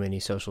knew so many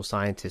social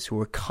scientists who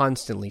were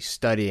constantly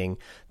studying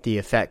the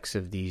effects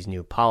of these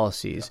new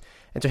policies. Yeah.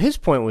 And so his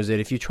point was that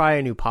if you try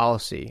a new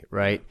policy,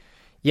 right,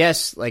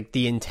 yes, like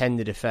the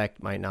intended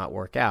effect might not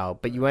work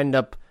out, but you end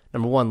up,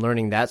 number one,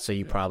 learning that, so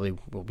you probably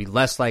will be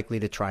less likely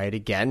to try it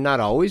again. Not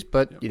always,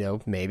 but,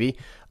 maybe.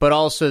 But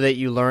also that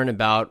you learn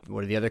about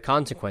what are the other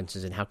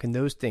consequences and how can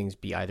those things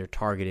be either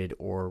targeted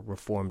or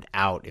reformed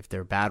out if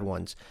they're bad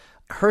ones.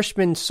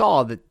 Hirschman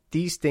saw that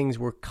these things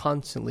were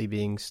constantly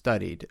being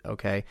studied,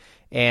 okay?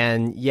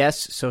 And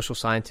yes, social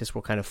scientists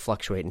will kind of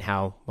fluctuate in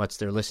how much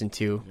they're listened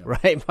to,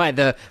 right, by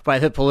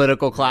the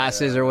political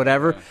classes or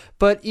whatever. Yeah.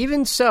 But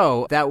even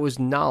so, that was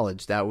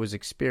knowledge, that was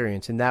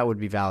experience, and that would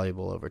be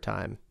valuable over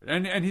time.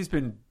 And he's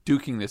been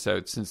duking this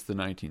out since the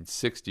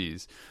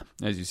 1960s,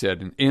 as you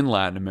said, in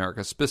Latin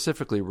America,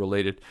 specifically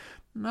related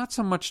not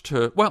so much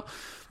to,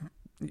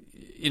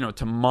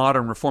 to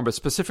modern reform, but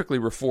specifically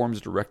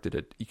reforms directed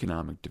at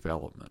economic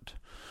development,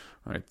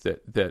 right?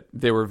 That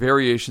there were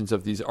variations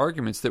of these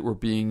arguments that were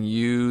being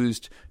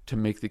used to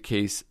make the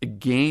case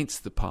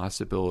against the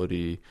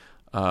possibility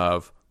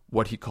of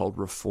what he called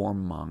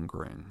reform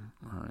mongering,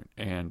 right?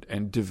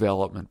 and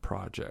development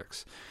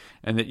projects,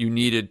 and that you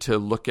needed to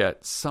look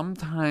at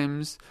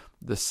sometimes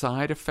the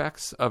side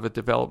effects of a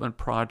development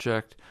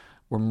project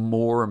were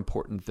more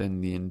important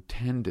than the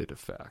intended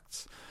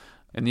effects.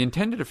 And the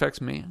intended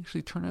effects may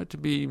actually turn out to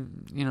be,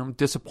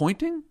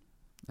 disappointing.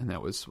 And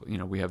that was,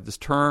 we have this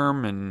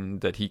term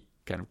and that he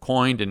kind of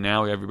coined, and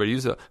now everybody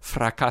uses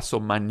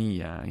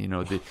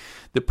fracassomania,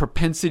 the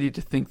propensity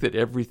to think that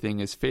everything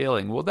is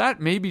failing. Well, that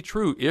may be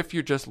true if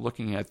you're just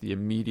looking at the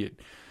immediate,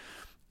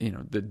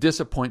 the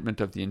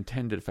disappointment of the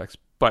intended effects.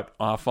 But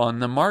off on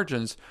the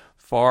margins,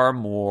 far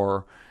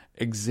more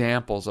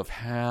examples of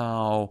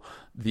how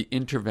the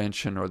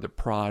intervention or the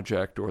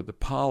project or the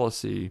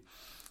policy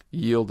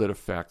yielded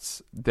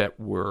effects that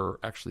were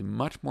actually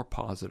much more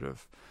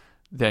positive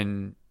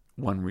than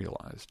one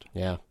realized.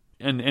 Yeah.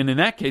 And in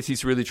that case,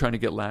 he's really trying to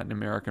get Latin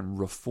American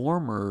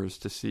reformers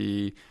to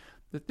see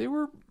that they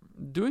were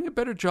doing a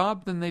better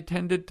job than they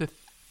tended to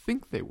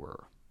think they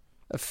were.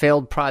 A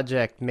failed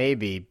project,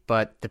 maybe,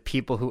 but the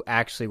people who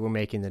actually were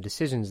making the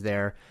decisions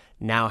there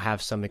now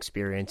have some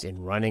experience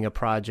in running a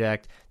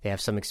project. They have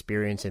some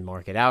experience in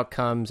market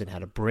outcomes and how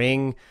to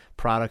bring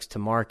products to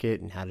market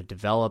and how to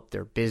develop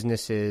their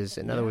businesses.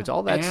 In other words,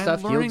 all that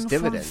stuff yields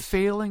dividends. From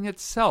failing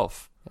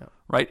itself,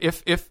 right?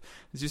 If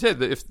as you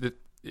said,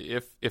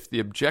 if the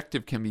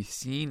objective can be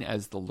seen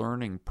as the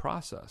learning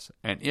process,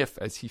 and if,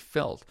 as he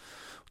felt,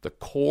 the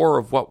core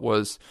of what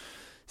was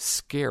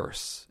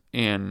scarce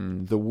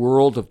in the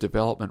world of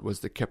development was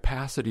the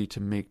capacity to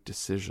make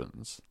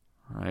decisions,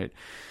 right?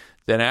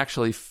 Then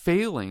actually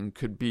failing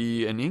could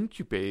be an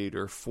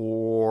incubator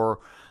for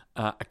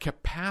a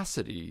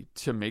capacity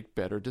to make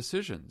better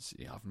decisions,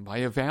 often by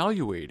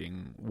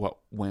evaluating what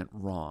went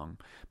wrong.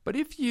 But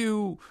if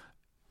you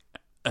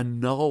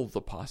annul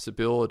the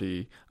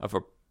possibility of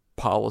a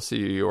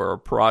policy or a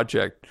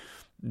project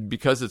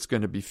because it's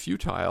going to be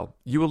futile,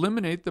 you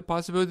eliminate the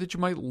possibility that you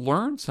might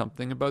learn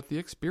something about the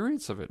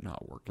experience of it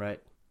not working.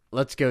 Right.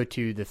 Let's go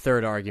to the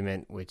third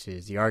argument, which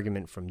is the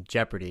argument from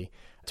Jeopardy.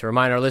 To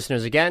remind our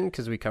listeners again,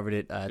 because we covered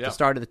it at the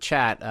start of the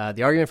chat,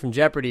 the argument from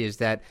Jeopardy is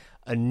that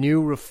a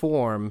new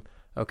reform,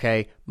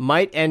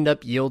 might end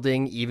up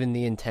yielding even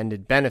the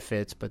intended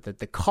benefits, but that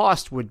the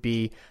cost would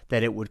be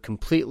that it would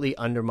completely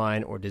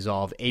undermine or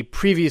dissolve a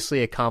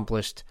previously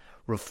accomplished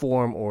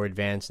reform or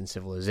advance in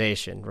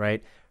civilization,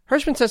 right?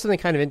 Hirschman says something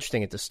kind of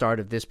interesting at the start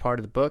of this part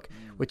of the book,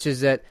 which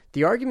is that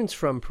the arguments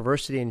from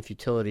perversity and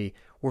futility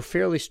were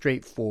fairly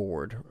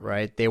straightforward,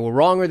 right? They were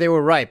wrong or they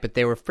were right, but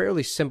they were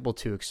fairly simple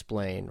to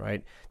explain,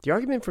 right? The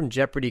argument from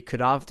Jeopardy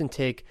could often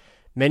take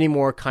many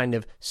more kind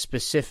of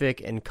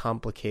specific and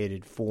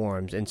complicated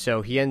forms. And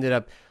so he ended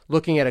up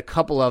looking at a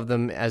couple of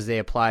them as they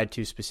applied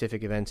to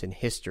specific events in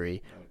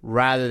history,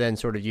 rather than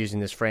sort of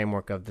using this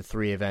framework of the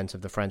three events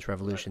of the French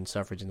Revolution,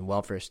 suffrage, and the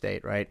welfare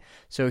state, right?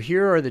 So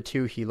here are the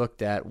two he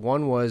looked at.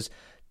 One was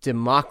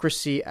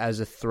democracy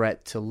as a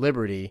threat to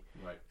liberty,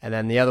 and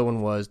then the other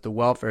one was the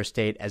welfare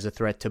state as a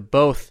threat to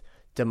both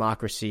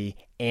democracy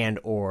and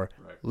or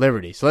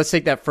liberty. So let's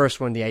take that first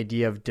one, the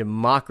idea of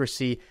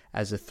democracy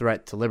as a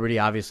threat to liberty.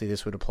 Obviously,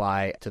 this would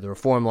apply to the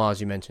reform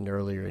laws you mentioned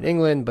earlier in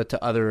England, but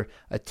to other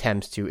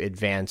attempts to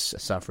advance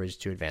suffrage,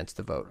 to advance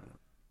the vote.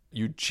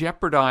 You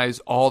jeopardize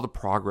all the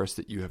progress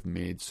that you have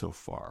made so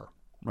far,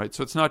 right?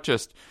 So it's not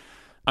just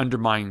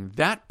undermining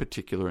that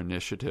particular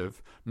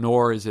initiative,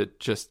 nor is it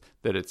just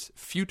that it's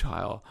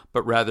futile,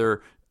 but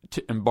rather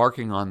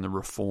embarking on the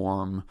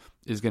reform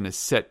is going to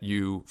set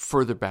you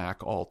further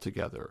back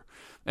altogether.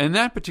 And in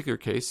that particular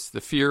case,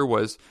 the fear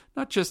was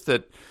not just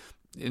that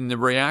in the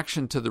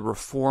reaction to the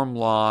reform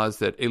laws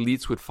that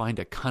elites would find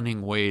a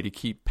cunning way to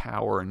keep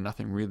power and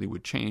nothing really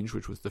would change,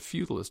 which was the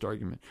feudalist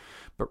argument,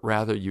 but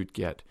rather you'd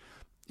get,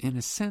 in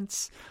a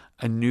sense,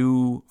 a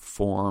new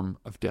form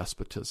of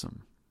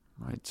despotism,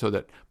 right? So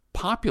that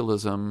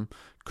populism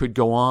could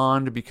go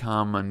on to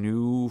become a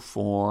new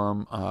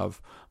form of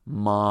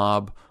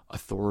mob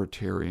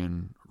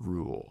authoritarian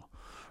rule,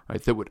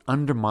 right? That would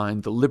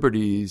undermine the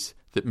liberties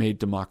that made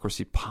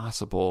democracy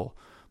possible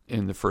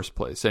in the first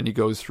place. And he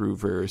goes through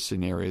various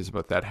scenarios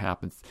about that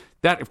happens.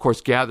 That, of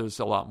course, gathers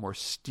a lot more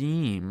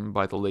steam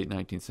by the late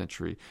 19th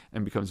century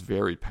and becomes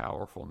very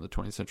powerful in the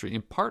 20th century,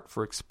 in part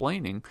for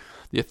explaining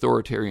the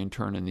authoritarian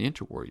turn in the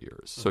interwar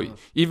years. So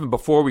even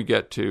before we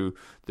get to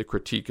the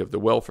critique of the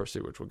welfare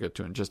state, which we'll get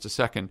to in just a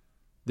second,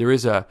 there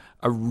is a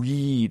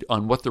read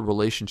on what the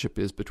relationship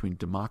is between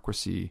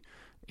democracy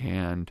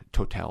and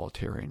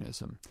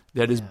totalitarianism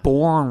that is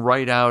born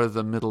right out of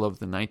the middle of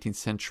the 19th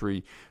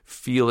century,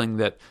 feeling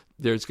that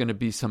there's going to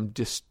be some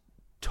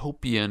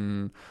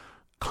dystopian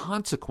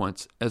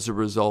consequence as a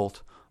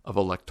result of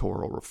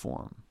electoral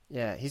reform.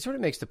 Yeah, he sort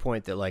of makes the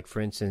point that, like, for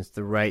instance,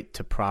 the right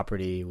to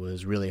property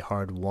was really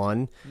hard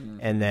won,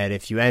 and that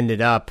if you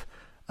ended up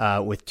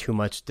with too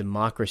much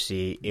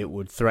democracy, it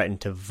would threaten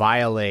to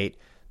violate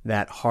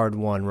that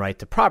hard-won right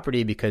to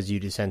property because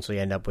you'd essentially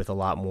end up with a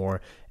lot more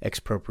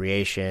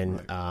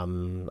expropriation,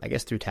 I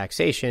guess through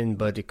taxation,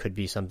 but it could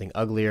be something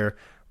uglier,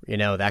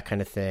 that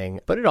kind of thing.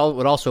 But it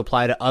would also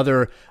apply to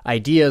other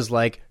ideas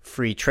like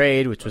free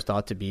trade, which was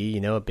thought to be,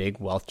 a big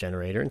wealth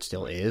generator and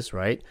still is,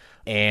 right?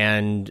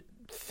 And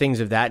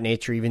things of that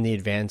nature, even the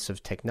advance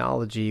of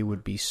technology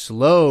would be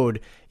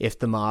slowed if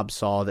the mob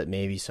saw that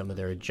maybe some of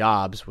their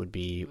jobs would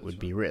be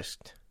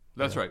risked.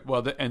 That's right.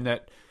 Well, and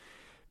that...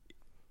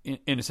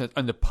 In a sense,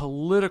 on the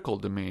political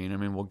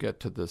domain, we'll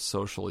get to the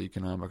social,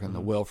 economic, and the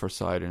welfare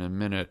side in a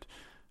minute,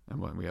 and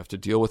when we have to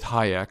deal with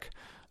Hayek.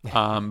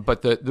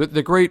 But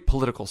the great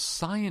political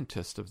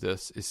scientist of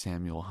this is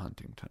Samuel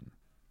Huntington,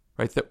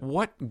 right? That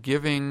what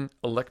giving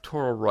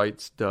electoral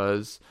rights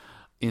does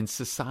in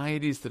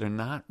societies that are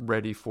not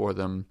ready for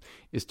them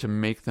is to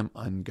make them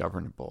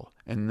ungovernable.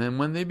 And then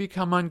when they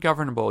become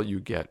ungovernable, you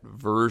get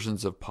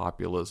versions of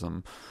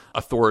populism,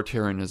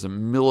 authoritarianism,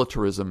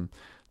 militarism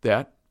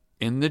that,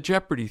 in the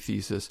Jeopardy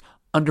thesis,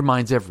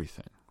 undermines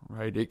everything,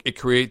 right? It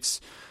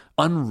creates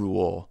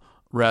unrule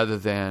rather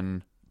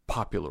than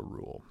popular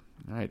rule,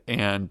 right?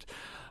 And,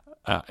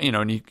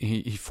 and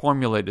he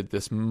formulated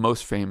this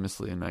most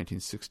famously in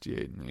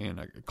 1968 in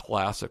a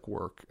classic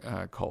work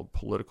called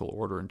Political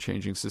Order and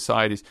Changing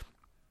Societies.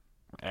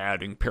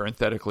 adding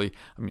parenthetically,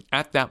 I mean,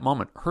 at that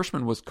moment,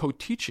 Hirschman was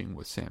co-teaching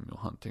with Samuel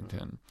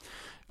Huntington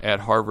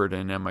at Harvard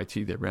and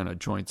MIT. They ran a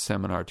joint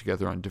seminar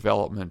together on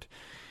development,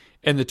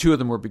 and the two of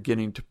them were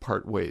beginning to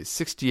part ways.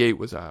 1968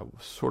 was a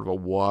sort of a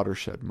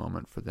watershed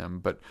moment for them,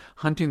 but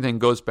Huntington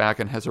goes back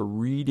and has a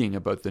reading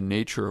about the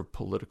nature of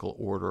political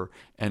order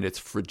and its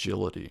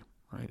fragility,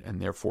 right?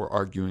 And therefore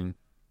arguing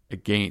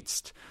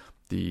against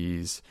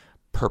these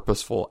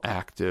purposeful,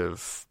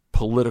 active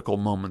political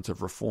moments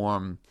of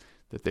reform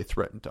that they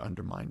threaten to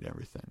undermine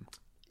everything.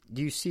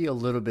 Do you see a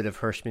little bit of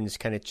Hirschman's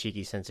kind of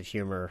cheeky sense of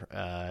humor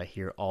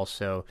here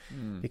also?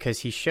 Because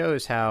he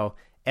shows how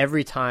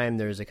every time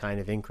there's a kind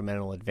of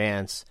incremental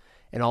advance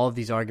and all of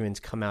these arguments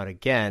come out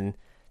again,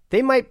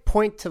 they might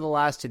point to the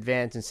last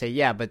advance and say,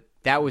 yeah, but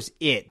that was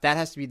it. That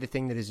has to be the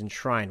thing that is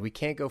enshrined. We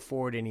can't go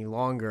forward any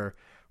longer,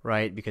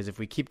 right? Because if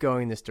we keep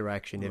going this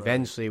direction,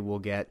 eventually we'll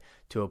get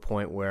to a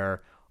point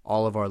where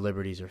all of our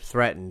liberties are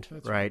threatened,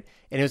 right?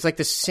 And it was like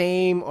the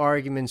same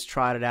arguments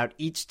trotted out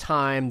each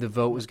time the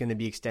vote was going to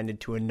be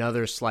extended to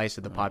another slice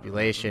of the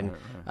population.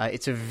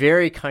 It's a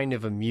very kind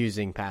of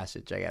amusing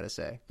passage, I got to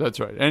say. That's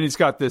right. And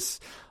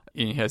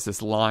he has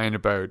this line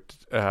about,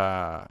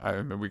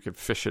 I mean, we could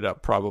fish it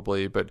up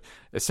probably, but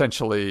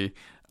essentially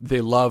they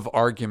love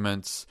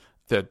arguments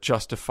that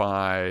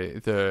justify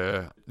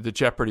the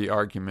jeopardy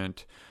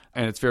argument,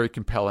 and it's very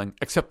compelling,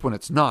 except when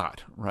it's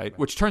not, right?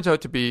 Which turns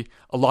out to be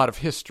a lot of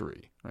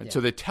history, right? Yeah.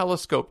 So they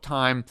telescope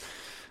time,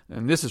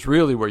 and this is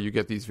really where you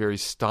get these very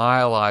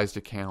stylized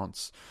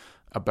accounts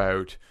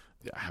about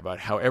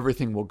how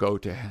everything will go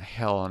to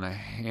hell in a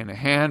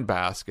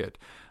handbasket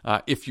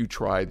if you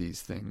try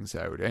these things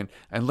out.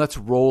 And let's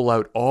roll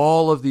out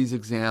all of these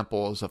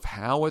examples of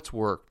how it's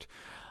worked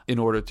in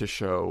order to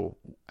show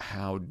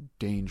how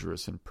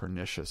dangerous and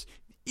pernicious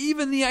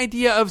even the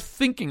idea of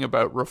thinking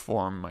about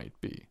reform might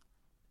be.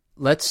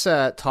 Let's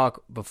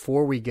talk,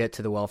 before we get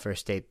to the welfare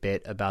state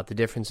bit, about the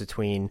difference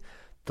between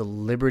the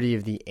liberty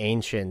of the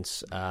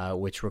ancients,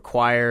 which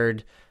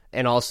required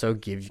and also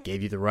gave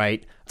you the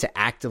right to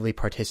actively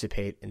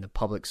participate in the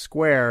public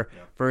square,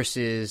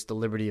 versus the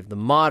liberty of the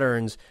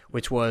moderns,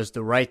 which was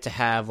the right to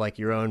have like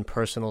your own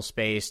personal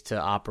space to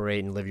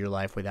operate and live your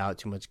life without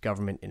too much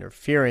government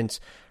interference.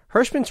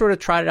 Hirschman sort of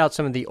trotted out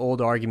some of the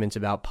old arguments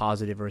about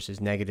positive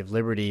versus negative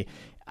liberty.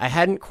 I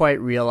hadn't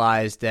quite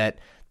realized that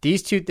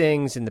these two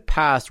things in the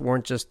past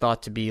weren't just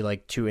thought to be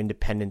like two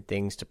independent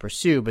things to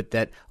pursue, but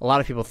that a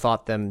lot of people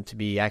thought them to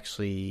be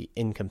actually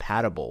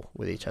incompatible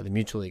with each other,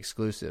 mutually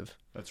exclusive.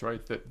 That's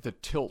right. The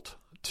tilt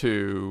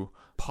to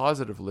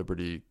positive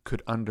liberty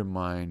could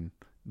undermine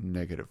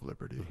negative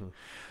liberty. Mm-hmm.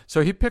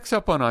 So he picks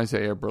up on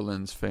Isaiah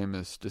Berlin's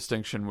famous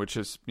distinction, which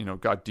has,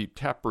 got deep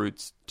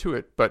taproots to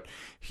it, but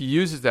he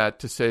uses that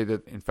to say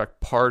that, in fact,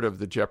 part of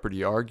the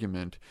jeopardy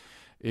argument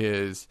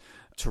is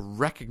to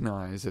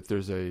recognize that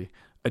there's a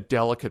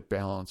delicate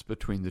balance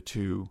between the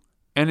two,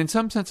 and in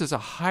some senses a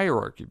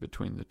hierarchy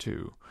between the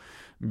two,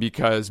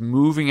 because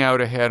moving out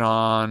ahead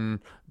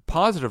on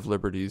positive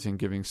liberties and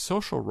giving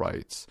social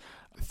rights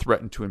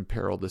threaten to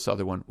imperil this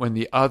other one, when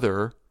the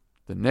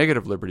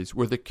negative liberties,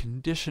 were the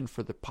condition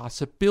for the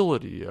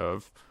possibility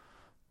of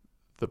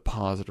the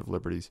positive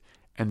liberties.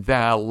 And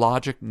that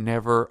logic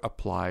never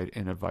applied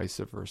in a vice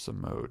versa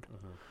mode,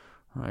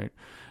 right?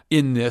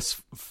 In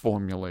this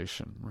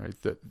formulation, right?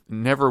 That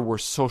never were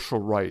social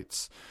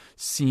rights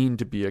seen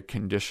to be a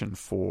condition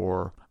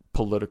for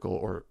political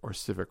or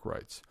civic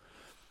rights.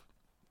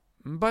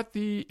 But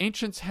the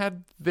ancients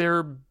had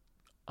their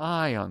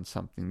eye on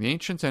something. The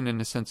ancients, and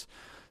in a sense,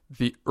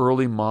 the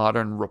early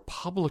modern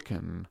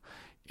Republican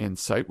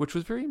insight, which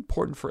was very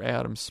important for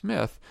Adam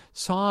Smith,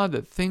 saw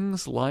that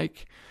things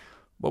like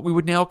what we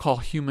would now call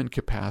human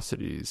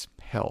capacities,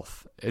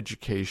 health,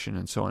 education,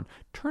 and so on,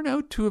 turn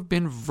out to have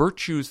been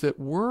virtues that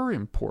were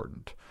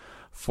important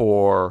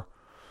for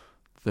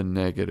the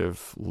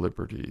negative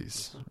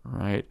liberties,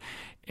 right?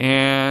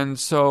 And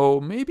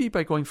so maybe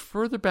by going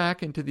further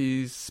back into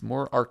these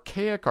more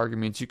archaic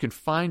arguments, you can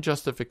find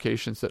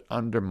justifications that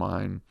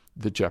undermine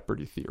the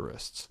jeopardy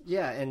theorists.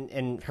 Yeah,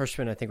 and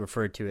Hirschman, I think,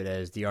 referred to it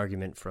as the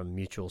argument from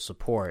mutual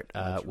support,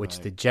 which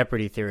the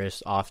jeopardy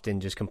theorists often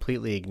just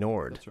completely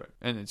ignored. That's right.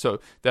 And so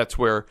that's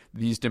where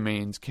these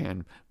domains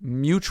can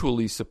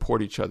mutually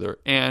support each other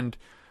and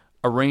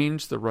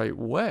arranged the right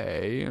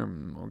way,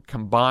 or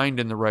combined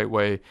in the right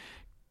way,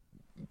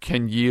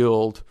 can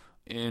yield,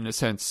 in a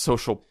sense,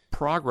 social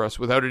progress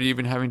without it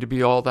even having to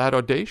be all that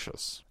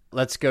audacious.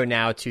 Let's go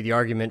now to the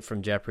argument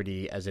from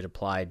jeopardy as it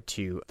applied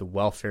to the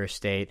welfare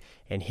state.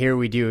 And here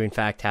we do, in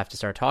fact, have to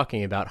start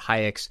talking about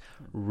Hayek's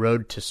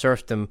Road to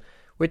Serfdom,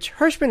 which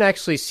Hirschman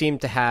actually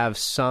seemed to have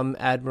some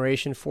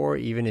admiration for,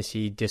 even as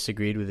he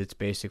disagreed with its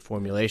basic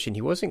formulation.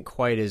 He wasn't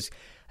quite as,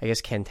 I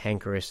guess,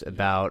 cantankerous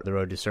about the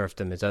Road to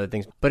Serfdom as other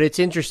things. But it's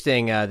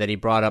interesting that he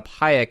brought up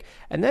Hayek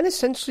and then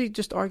essentially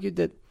just argued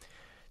that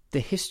the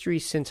history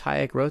since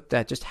Hayek wrote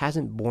that just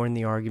hasn't borne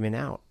the argument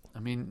out. I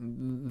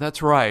mean,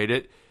 that's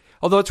right.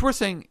 Although it's worth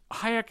saying,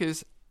 Hayek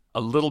is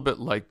a little bit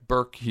like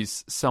Burke.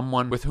 He's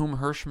someone with whom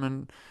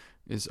Hirschman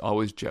is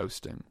always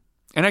jousting.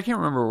 And I can't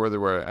remember whether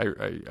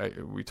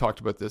we talked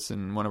about this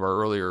in one of our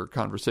earlier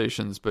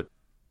conversations, but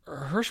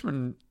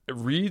Hirschman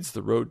reads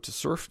The Road to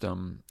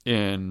Serfdom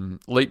in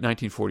late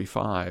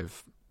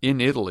 1945 in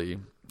Italy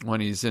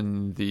when he's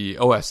in the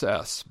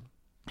OSS.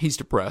 He's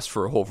depressed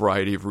for a whole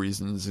variety of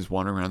reasons. He's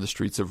wandering around the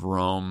streets of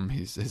Rome.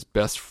 His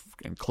best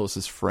and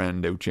closest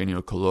friend,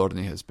 Eugenio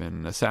Colorni, has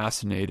been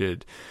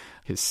assassinated.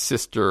 His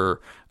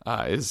sister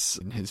is,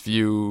 in his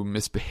view,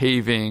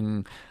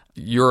 misbehaving.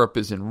 Europe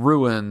is in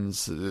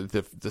ruins.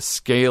 The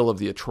scale of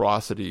the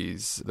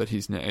atrocities that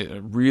he's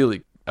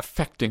really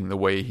affecting the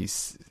way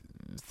he's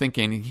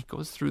thinking. He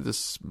goes through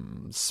this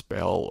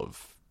spell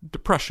of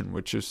depression,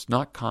 which is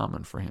not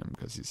common for him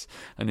because he's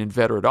an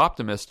inveterate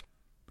optimist.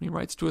 He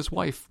writes to his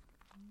wife,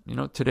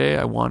 today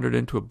I wandered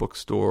into a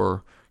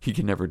bookstore. He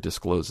can never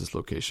disclose his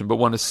location, but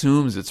one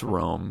assumes it's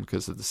Rome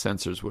because the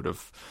censors would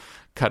have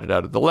cut it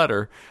out of the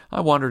letter.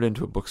 I wandered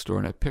into a bookstore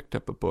and I picked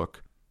up a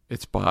book.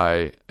 It's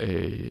by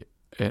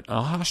an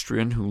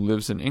Austrian who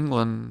lives in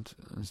England.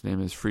 His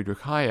name is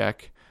Friedrich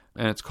Hayek,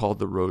 and it's called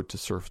The Road to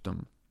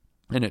Serfdom.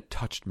 And it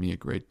touched me a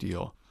great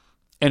deal.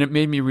 And it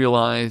made me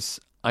realize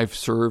I've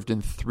served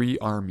in 3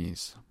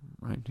 armies.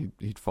 Right?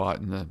 He'd fought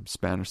in the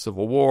Spanish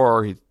Civil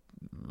War. He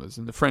was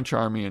in the French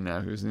army, and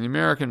now he was in the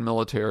American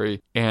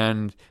military.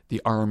 And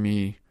the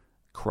army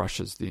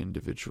crushes the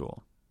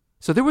individual.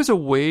 So there was a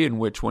way in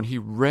which when he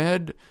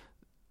read,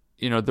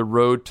 The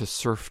Road to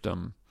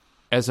Serfdom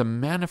as a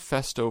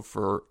manifesto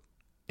for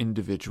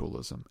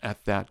individualism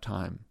at that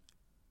time,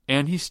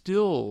 and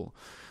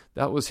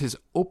that was his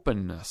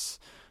openness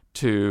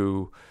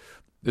to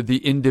the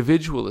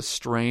individualist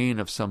strain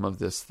of some of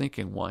this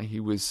thinking, why he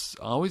was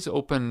always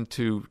open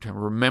to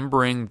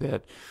remembering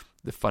that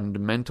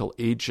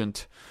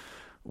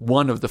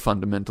one of the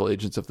fundamental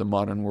agents of the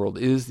modern world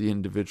is the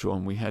individual,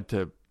 and we had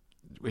to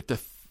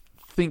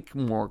think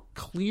more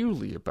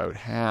clearly about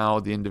how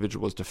the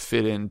individual was to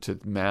fit into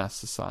mass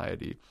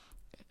society,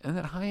 and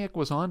that Hayek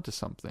was onto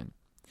something,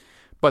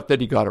 but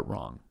that he got it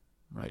wrong,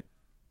 right?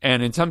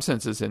 And in some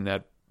senses, in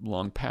that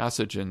long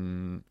passage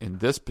in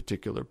this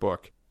particular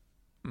book,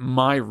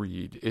 my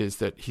read is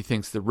that he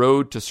thinks The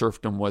Road to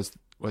Serfdom was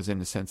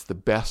in a sense the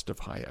best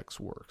of Hayek's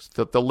works,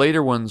 that the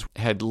later ones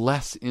had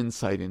less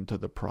insight into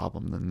the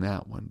problem than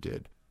that one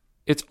did.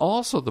 It's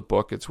also the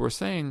book, it's worth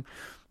saying,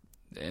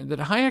 that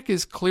Hayek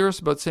is clearest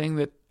about saying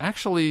that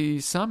actually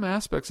some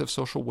aspects of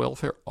social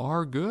welfare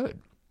are good,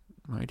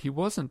 right? He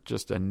wasn't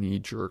just a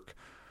knee-jerk,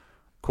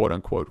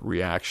 quote-unquote,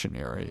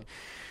 reactionary.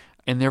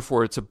 And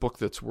therefore, it's a book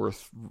that's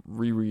worth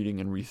rereading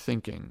and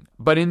rethinking.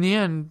 But in the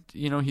end,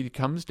 he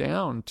comes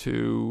down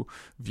to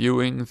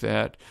viewing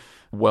that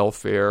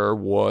welfare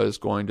was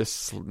going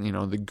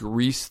to,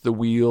 grease the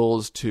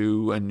wheels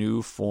to a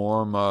new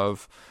form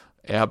of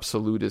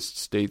absolutist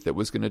state that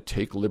was going to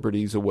take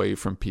liberties away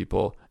from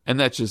people. And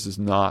that just is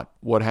not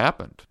what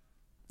happened.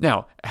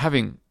 Now,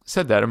 having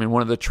said that,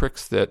 one of the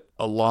tricks that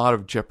a lot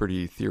of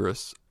Jeopardy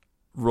theorists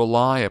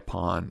rely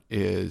upon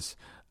is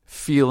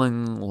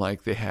feeling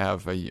like they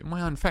have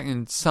in fact,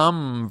 in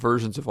some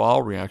versions of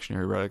all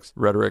reactionary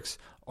rhetorics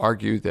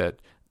argue that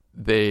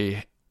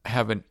they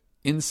have an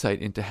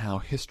insight into how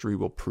history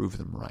will prove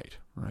them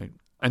right?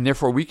 And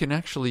therefore, we can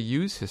actually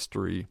use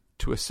history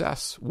to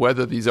assess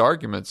whether these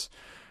arguments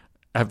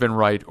have been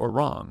right or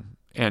wrong.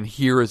 And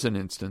here is an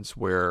instance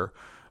where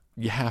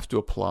you have to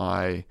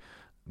apply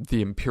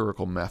the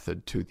empirical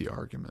method to the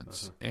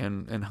arguments.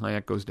 And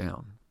Hayek goes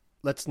down.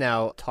 Let's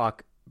now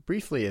talk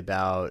briefly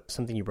about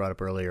something you brought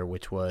up earlier,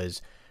 which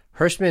was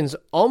Hirschman's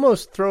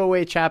almost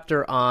throwaway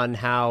chapter on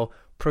how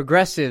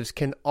progressives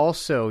can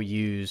also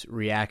use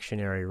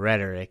reactionary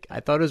rhetoric.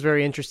 I thought it was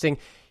very interesting.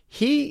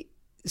 He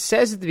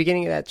says at the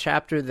beginning of that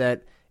chapter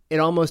that it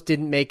almost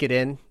didn't make it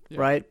in,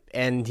 right?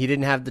 And he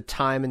didn't have the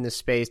time and the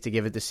space to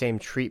give it the same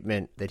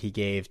treatment that he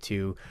gave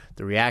to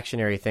the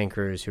reactionary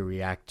thinkers who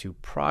react to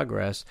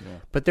progress. Yeah.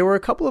 But there were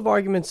a couple of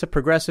arguments that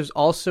progressives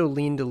also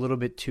leaned a little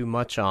bit too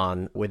much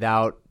on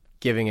without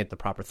giving it the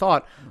proper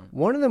thought. Right.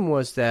 One of them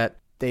was that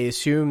they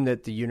assume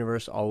that the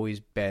universe always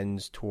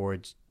bends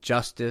towards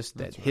justice,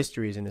 that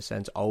history is, in a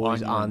sense,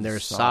 always on their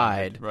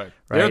side. Right.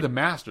 They're the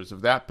masters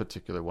of that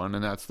particular one,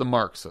 and that's the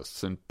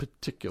Marxists in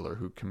particular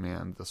who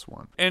command this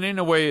one. And in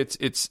a way,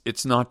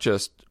 it's not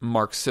just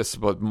Marxists,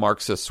 but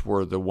Marxists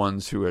were the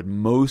ones who had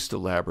most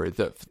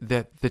elaborated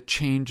that the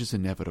change is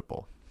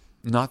inevitable.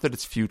 Not that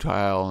it's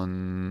futile,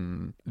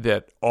 and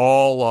that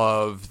all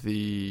of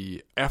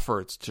the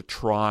efforts to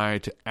try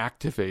to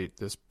activate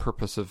this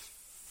purposive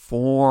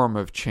form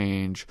of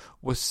change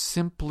was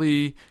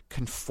simply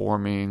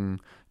conforming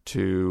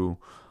to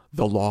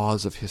the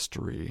laws of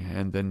history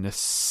and the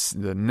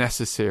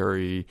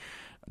necessary,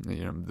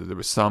 there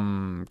was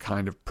some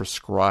kind of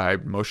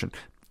prescribed motion.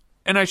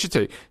 And I should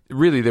say,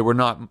 really, they were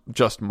not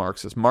just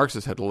Marxists.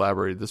 Marxists had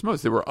elaborated this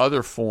most. There were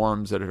other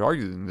forms that had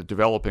argued in the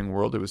developing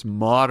world. It was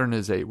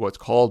what's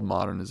called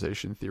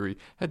modernization theory,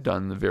 had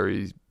done the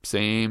very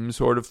same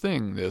sort of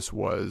thing. This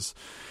was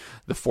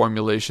the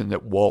formulation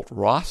that Walt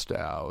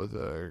Rostow,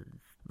 the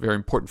very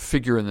important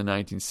figure in the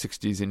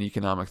 1960s in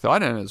economic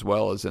thought, and as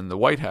well as in the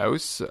White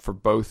House for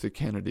both the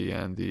Kennedy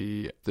and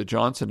the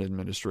Johnson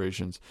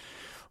administrations,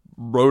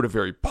 wrote a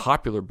very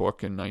popular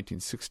book in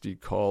 1960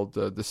 called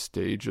The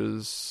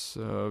Stages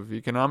of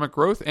Economic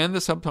Growth, and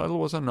the subtitle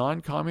was A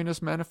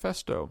Non-Communist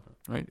Manifesto.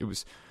 Right? It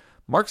was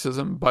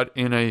Marxism, but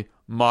in a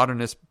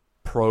modernist,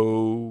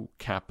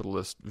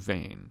 pro-capitalist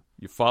vein.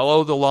 You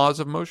follow the laws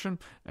of motion,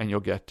 and you'll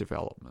get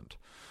development.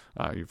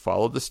 You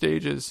follow the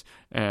stages,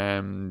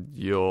 and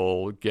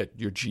you'll get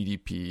your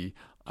GDP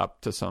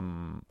up to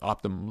some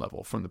optimum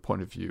level from the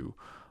point of view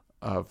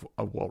of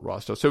Walt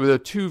Rostow. So there are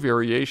two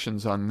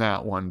variations on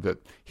that one,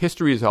 that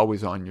history is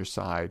always on your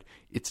side.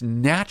 It's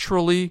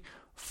naturally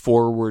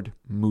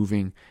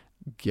forward-moving.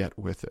 Get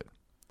with it.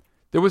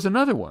 There was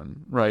another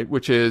one, right,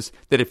 which is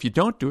that if you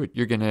don't do it,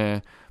 you're going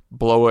to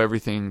blow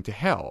everything to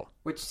hell.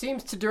 Which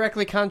seems to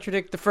directly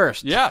contradict the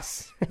first.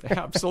 Yes,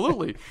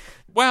 absolutely.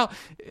 Well,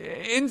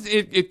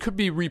 it could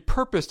be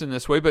repurposed in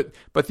this way, but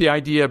the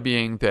idea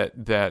being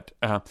that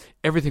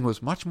everything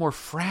was much more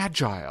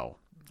fragile,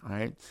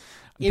 right?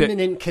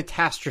 Imminent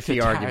catastrophe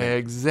argument.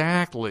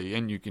 Exactly.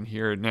 And you can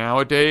hear it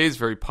nowadays,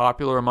 very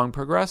popular among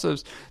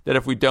progressives, that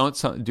if we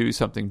don't do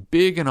something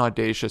big and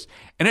audacious,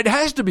 and it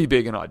has to be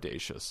big and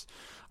audacious,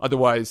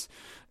 otherwise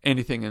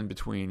anything in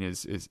between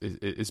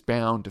is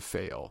bound to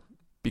fail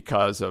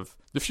because of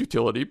the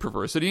futility,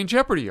 perversity, and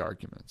jeopardy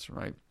arguments,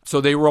 right? So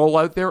they roll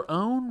out their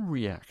own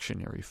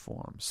reactionary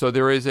form. So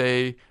there is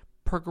a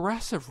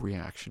progressive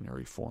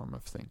reactionary form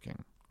of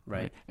thinking.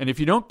 Right. And if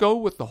you don't go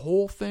with the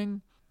whole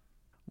thing,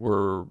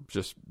 we're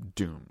just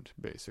doomed,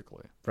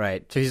 basically.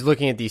 Right. So he's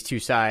looking at these two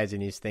sides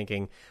and he's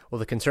thinking, well,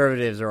 the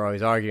conservatives are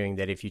always arguing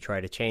that if you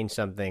try to change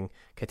something,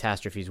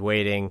 catastrophe's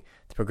waiting.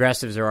 The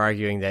progressives are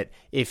arguing that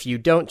if you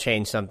don't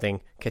change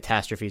something,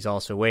 catastrophe's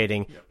also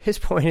waiting. Yep. His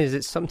point is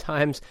that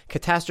sometimes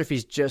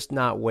catastrophe's just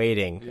not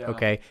waiting. Yeah.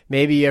 Okay.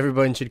 Maybe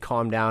everyone should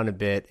calm down a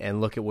bit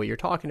and look at what you're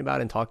talking about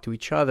and talk to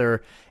each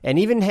other. And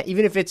even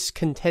if it's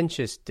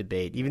contentious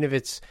debate, even if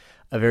it's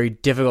a very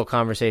difficult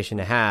conversation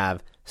to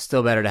have,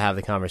 still better to have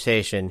the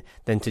conversation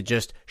than to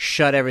just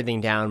shut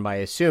everything down by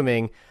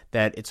assuming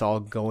that it's all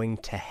going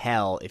to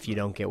hell if you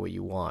don't get what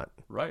you want.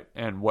 Right.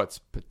 And what's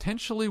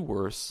potentially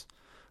worse,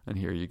 and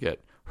here you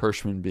get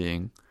Hirschman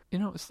being,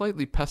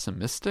 slightly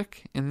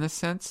pessimistic in this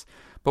sense,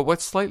 but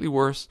what's slightly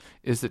worse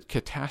is that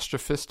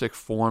catastrophistic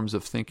forms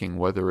of thinking,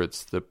 whether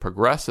it's the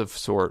progressive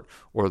sort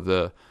or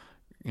the,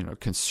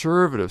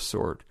 conservative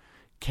sort,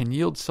 can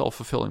yield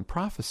self-fulfilling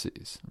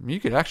prophecies. I mean,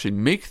 you could actually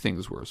make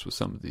things worse with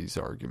some of these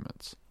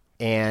arguments.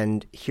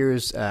 And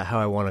here's how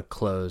I want to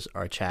close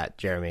our chat,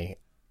 Jeremy.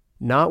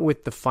 Not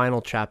with the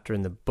final chapter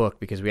in the book,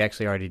 because we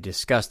actually already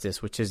discussed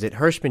this, which is that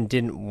Hirschman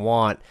didn't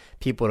want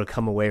people to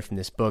come away from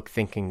this book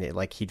thinking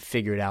that he'd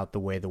figured out the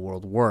way the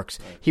world works.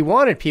 Right. He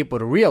wanted people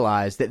to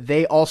realize that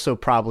they also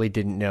probably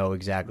didn't know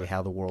exactly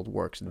how the world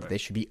works, and that they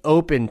should be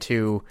open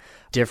to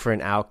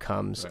different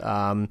outcomes.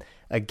 Right.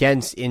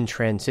 Against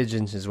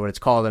intransigence is what it's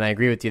called, and I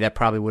agree with you, that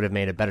probably would have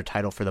made a better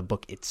title for the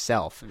book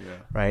itself,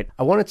 right?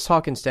 I wanted to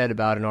talk instead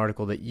about an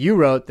article that you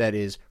wrote that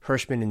is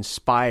Hirschman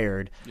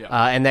inspired,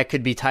 and that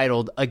could be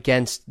titled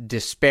Against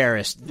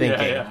Disparist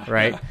Thinking,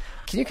 right?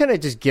 Can you kind of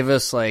just give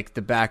us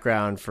the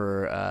background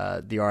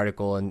for the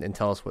article and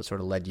tell us what sort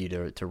of led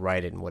you to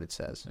write it and what it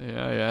says?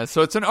 Yeah.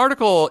 So it's an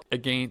article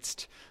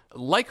against,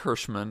 like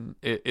Hirschman,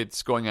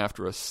 it's going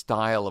after a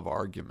style of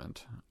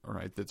argument,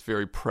 right, that's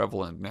very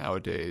prevalent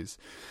nowadays.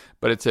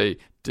 But it's a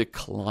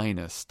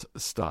declinist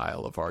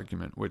style of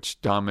argument,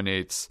 which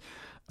dominates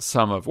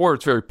or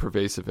it's very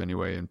pervasive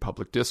anyway in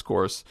public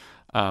discourse.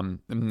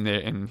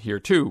 And here,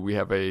 too, we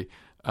have a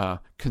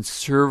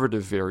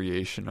conservative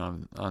variation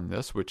on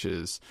this, which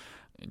is,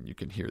 and you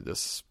can hear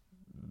this,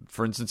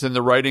 for instance, in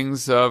the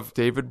writings of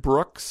David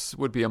Brooks,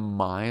 would be a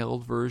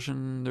mild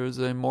version. There's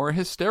a more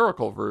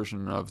hysterical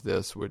version of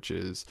this, which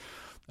is,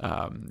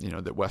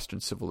 that Western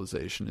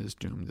civilization is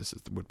doomed. This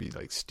would be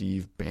like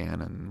Steve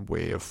Bannon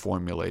way of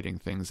formulating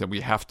things, and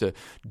we have to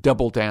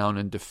double down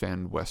and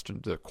defend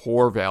the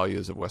core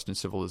values of Western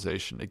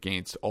civilization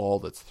against all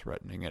that's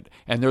threatening it.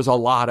 And there's a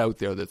lot out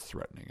there that's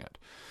threatening it.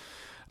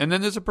 And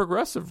then there's a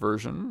progressive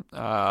version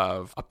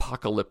of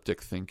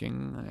apocalyptic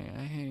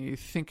thinking.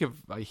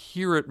 I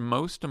hear it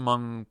most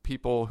among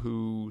people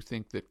who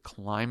think that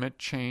climate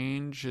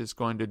change is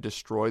going to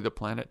destroy the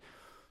planet.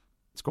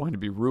 It's going to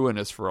be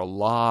ruinous for a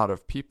lot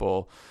of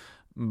people,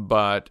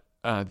 but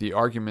the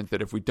argument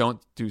that if we don't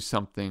do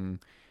something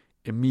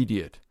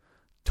immediate,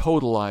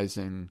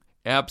 totalizing,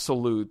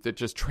 absolute, that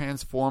just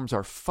transforms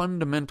our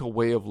fundamental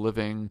way of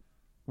living,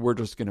 we're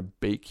just going to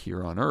bake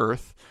here on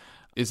Earth,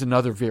 is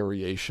another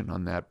variation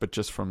on that, but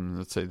just from,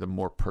 let's say, the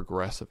more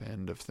progressive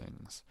end of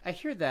things. I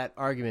hear that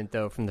argument,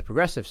 though, from the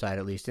progressive side,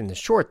 at least in the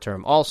short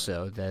term,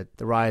 also, that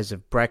the rise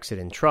of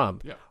Brexit and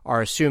Trump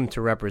are assumed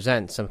to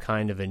represent some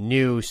kind of a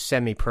new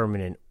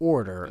semi-permanent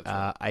order.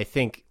 Right. I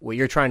think what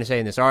you're trying to say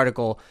in this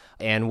article,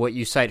 and what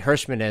you cite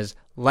Hirschman as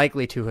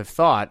likely to have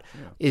thought,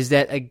 is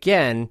that,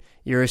 again,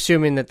 you're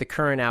assuming that the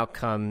current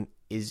outcome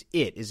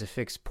is a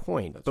fixed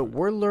point. But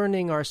we're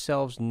learning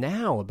ourselves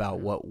now about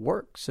what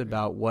works,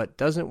 about what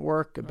doesn't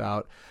work,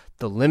 about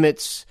the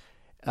limits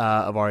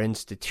of our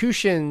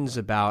institutions,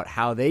 about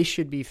how they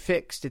should be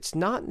fixed. It's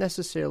not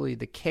necessarily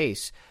the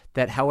case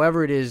that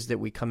however it is that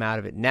we come out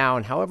of it now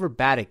and however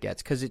bad it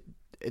gets, because it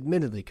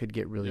admittedly could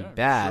get really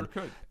bad,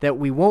 that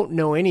we won't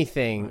know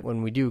anything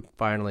when we do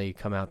finally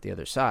come out the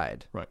other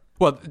side. Right.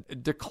 Well,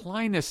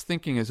 declinist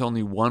thinking is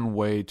only one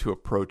way to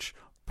approach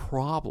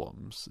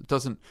problems. It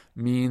doesn't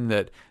mean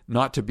that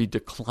not to be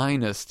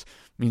declinist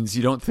means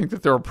you don't think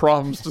that there are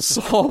problems to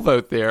solve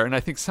out there. And I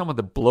think some of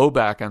the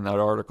blowback on that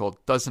article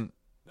doesn't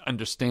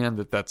understand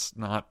that that's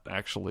not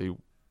actually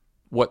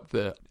what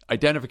the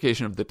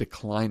identification of the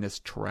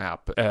declinist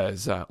trap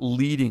as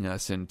leading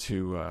us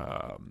into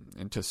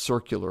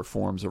circular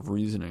forms of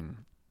reasoning.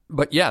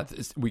 But yeah,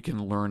 we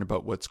can learn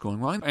about what's going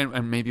wrong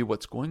and maybe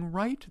what's going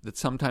right, that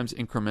sometimes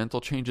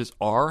incremental changes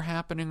are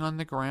happening on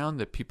the ground,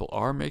 that people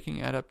are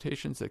making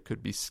adaptations that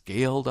could be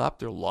scaled up.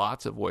 There are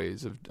lots of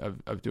ways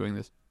of doing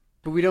this.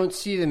 But we don't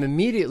see them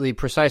immediately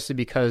precisely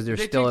because they're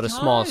still at a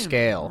small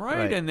scale.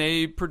 Right, and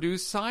they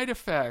produce side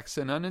effects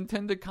and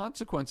unintended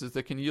consequences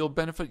that can yield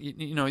benefit.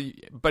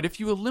 But if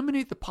you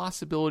eliminate the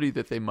possibility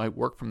that they might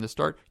work from the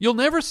start, you'll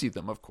never see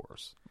them, of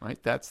course.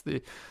 Right? That's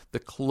the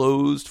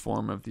closed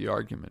form of the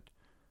argument.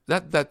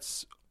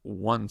 That's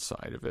one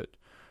side of it,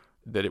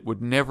 that it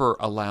would never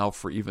allow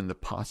for even the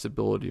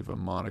possibility of a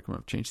modicum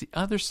of change. The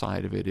other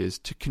side of it is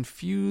to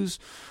confuse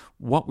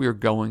what we're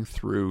going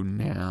through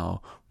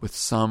now with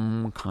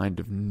some kind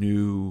of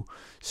new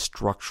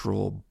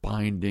structural,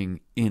 binding,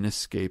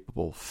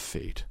 inescapable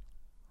fate,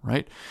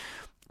 right?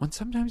 When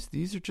sometimes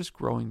these are just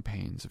growing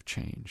pains of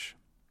change,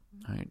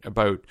 right?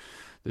 About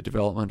the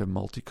development of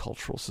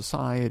multicultural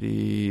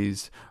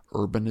societies,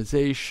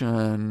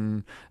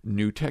 urbanization,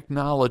 new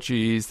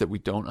technologies that we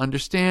don't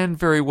understand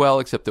very well,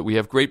 except that we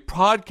have great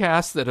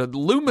podcasts that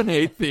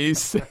illuminate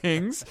these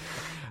things.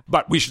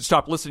 But we should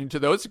stop listening to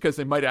those because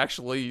they might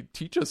actually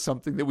teach us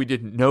something that we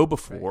didn't know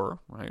before,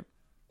 right?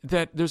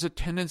 That there's a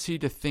tendency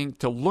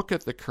to look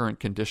at the current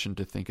condition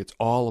to think it's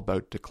all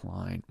about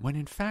decline, when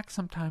in fact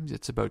sometimes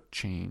it's about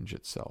change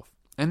itself.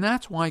 And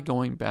that's why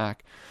going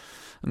back,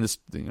 and this,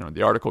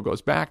 the article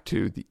goes back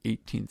to the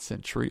 18th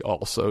century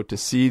also to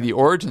see the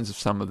origins of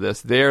some of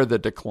this. There, the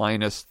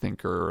declinist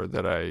thinker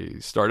that I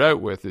start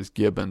out with is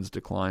Gibbon's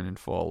Decline and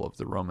Fall of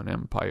the Roman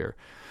Empire.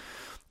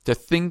 To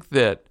think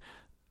that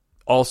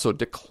also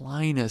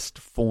declinist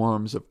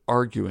forms of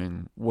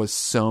arguing was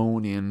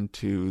sewn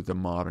into the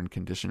modern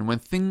condition. And when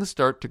things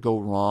start to go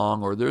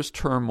wrong or there's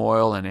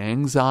turmoil and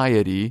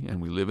anxiety,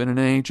 and we live in an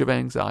age of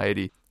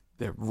anxiety,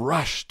 the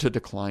rush to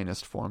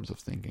declinist forms of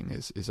thinking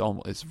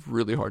is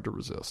really hard to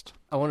resist.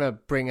 I want to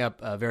bring up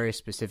a very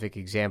specific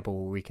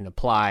example where we can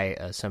apply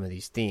some of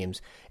these themes.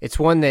 It's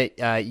one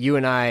that you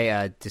and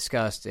I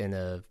discussed in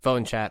a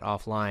phone chat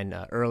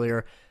offline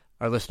earlier.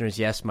 Our listeners,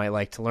 yes, might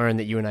like to learn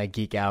that you and I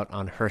geek out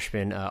on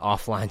Hirschman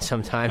offline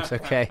sometimes,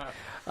 okay?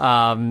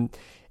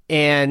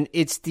 And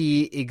it's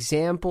the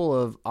example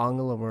of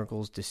Angela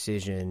Merkel's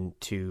decision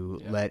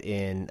to let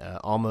in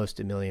almost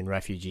 1 million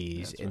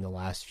refugees in the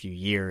last few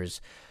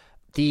years.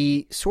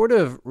 The sort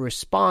of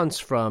response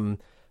from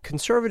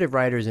conservative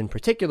writers in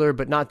particular,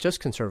 but not just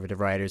conservative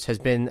writers, has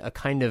been a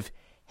kind of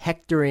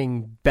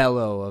hectoring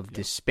bellow of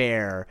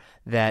despair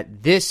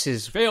that this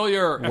is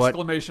failure,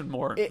 exclamation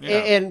mark.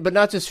 But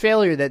not just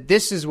failure, that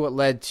this is what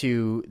led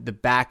to the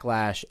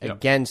backlash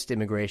against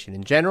immigration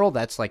in general.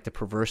 That's like the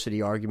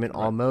perversity argument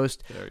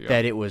almost,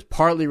 that it was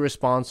partly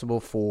responsible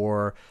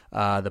for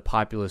the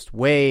populist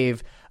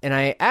wave. And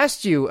I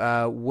asked you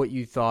what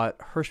you thought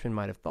Hirschman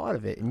might have thought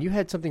of it, and you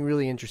had something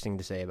really interesting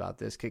to say about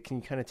this. Can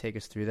you kind of take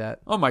us through that?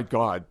 Oh my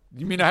God!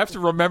 You mean I have to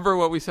remember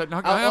what we said?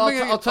 No,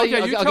 I'll tell you.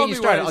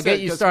 I'll get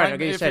you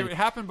started. If it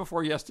happened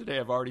before yesterday,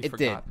 I've already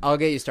forgotten. It did. I'll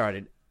get you started.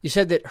 You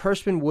said that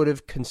Hirschman would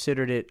have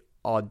considered it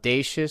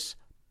audacious,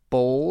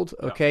 bold,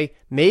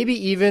 maybe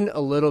even a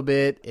little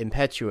bit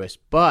impetuous,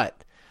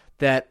 but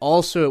that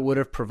also it would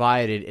have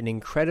provided an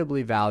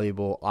incredibly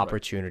valuable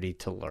opportunity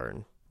to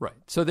learn. Right.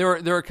 So there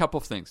are a couple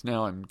of things.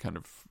 Now I'm kind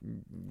of...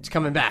 It's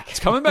coming back. It's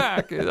coming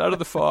back out of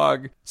the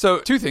fog. So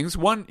two things.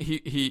 One,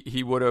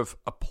 he would have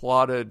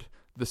applauded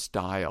the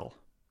style.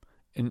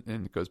 And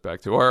it goes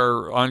back to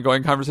our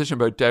ongoing conversation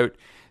about doubt.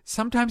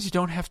 Sometimes you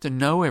don't have to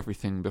know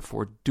everything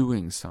before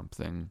doing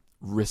something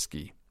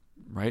risky,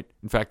 right?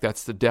 In fact,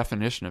 that's the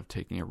definition of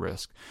taking a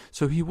risk.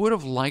 So he would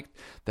have liked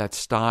that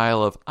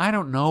style of, I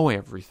don't know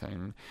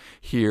everything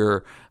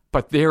here,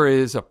 but there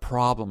is a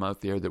problem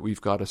out there that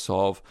we've got to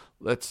solve.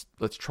 Let's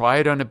try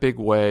it in a big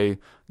way,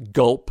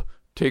 gulp,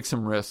 take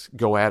some risks,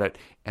 go at it,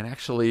 and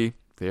actually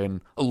then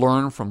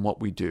learn from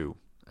what we do.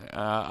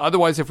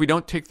 Otherwise, if we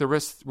don't take the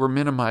risks, we're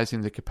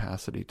minimizing the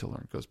capacity to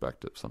learn. It goes back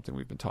to something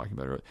we've been talking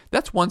about earlier.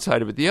 That's one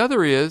side of it. The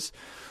other is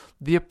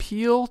the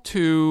appeal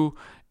to,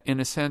 in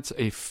a sense,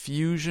 a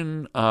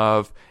fusion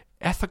of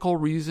ethical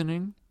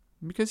reasoning,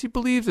 because he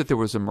believed that there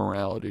was a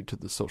morality to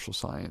the social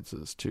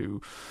sciences,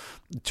 to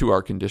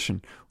our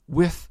condition,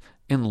 with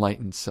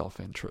enlightened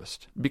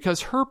self-interest.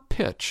 Because her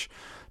pitch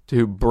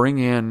to bring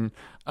in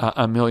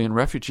a million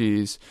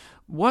refugees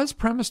was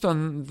premised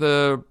on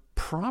the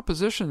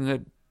proposition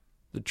that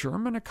the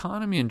German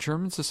economy and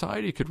German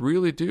society could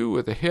really do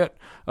with a hit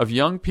of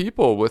young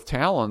people with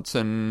talents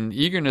and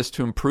eagerness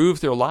to improve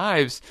their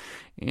lives,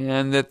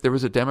 and that there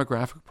was a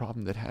demographic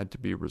problem that had to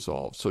be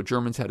resolved. So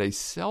Germans had a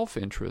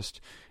self-interest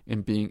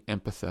in being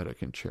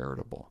empathetic and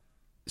charitable.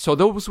 So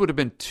those would have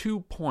been 2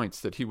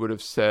 points that he would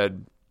have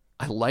said,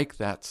 I like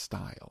that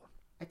style.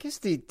 I guess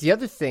the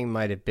other thing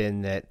might have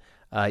been that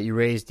you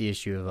raised the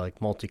issue of like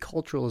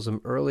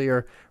multiculturalism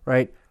earlier,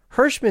 right?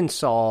 Hirschman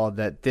saw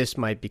that this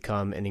might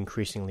become an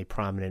increasingly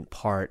prominent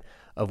part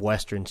of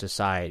Western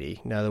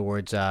society. In other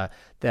words,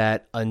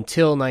 that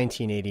until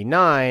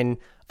 1989,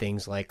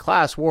 things like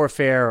class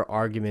warfare,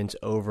 arguments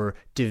over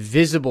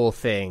divisible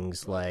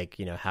things like,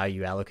 how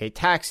you allocate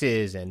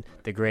taxes and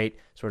the great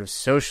sort of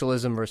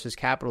socialism versus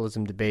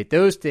capitalism debate,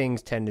 those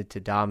things tended to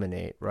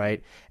dominate,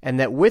 right? And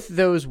that with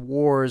those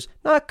wars,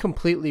 not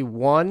completely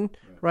won,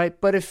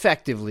 right, but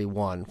effectively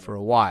won for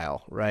a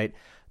while, right?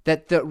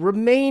 That the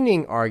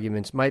remaining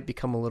arguments might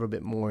become a little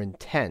bit more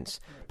intense,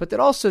 but that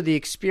also the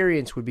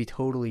experience would be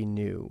totally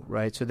new,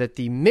 right? So that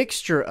the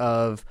mixture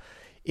of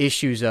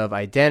issues of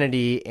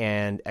identity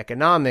and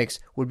economics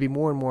would be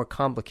more and more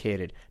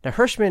complicated. Now,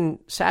 Hirschman,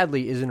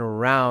 sadly, isn't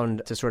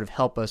around to sort of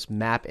help us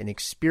map and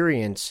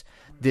experience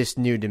this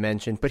new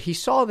dimension, but he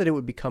saw that it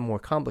would become more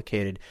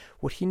complicated.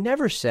 What he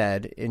never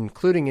said,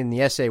 including in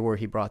the essay where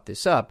he brought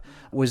this up,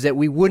 was that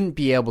we wouldn't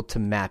be able to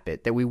map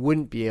it, that we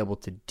wouldn't be able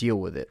to deal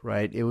with it,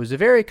 right? It was a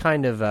very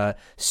kind of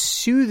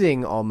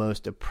soothing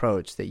almost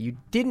approach that you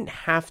didn't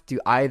have to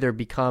either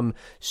become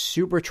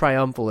super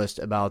triumphalist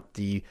about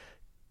the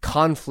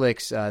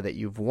conflicts that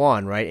you've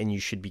won, right? And you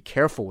should be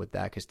careful with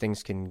that because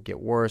things can get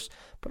worse,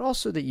 but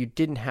also that you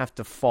didn't have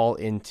to fall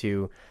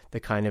into the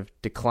kind of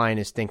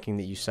declinist thinking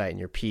that you cite in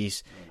your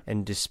piece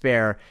and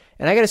despair.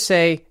 And I got to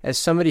say, as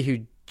somebody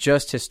who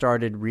just has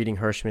started reading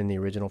Hirschman, the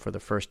original, for the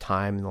first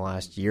time in the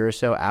last year or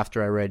so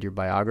after I read your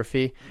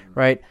biography,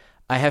 right?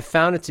 I have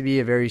found it to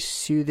be a very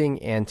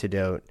soothing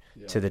antidote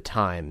to the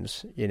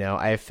times.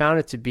 I have found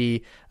it to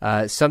be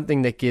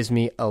something that gives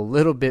me a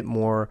little bit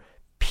more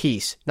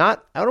peace. I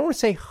don't want to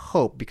say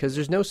hope, because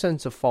there's no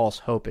sense of false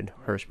hope in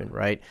Hirschman,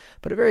 right?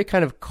 But a very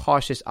kind of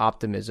cautious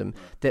optimism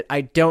that I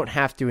don't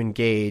have to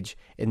engage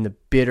in the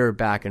bitter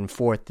back and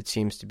forth that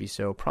seems to be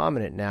so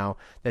prominent now,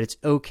 that it's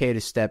okay to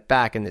step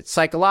back, and that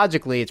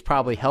psychologically it's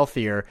probably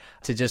healthier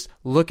to just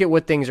look at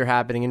what things are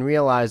happening and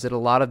realize that a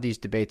lot of these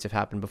debates have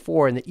happened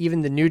before, and that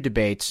even the new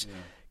debates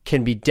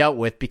can be dealt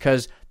with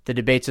because the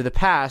debates of the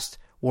past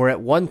were at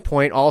one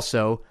point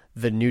also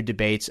the new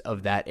debates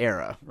of that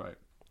era. Right.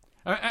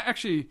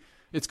 Actually,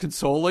 it's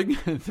consoling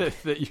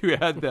that you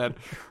had that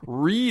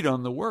read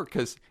on the work,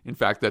 because, in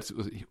fact, that's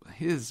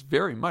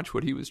very much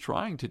what he was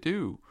trying to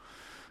do.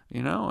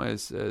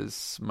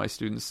 As my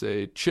students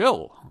say,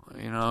 chill.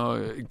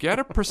 Get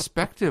a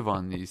perspective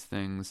on these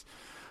things,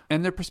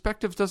 and their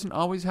perspective doesn't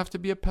always have to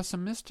be a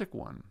pessimistic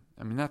one.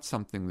 I mean, that's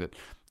something that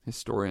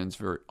historians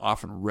very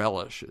often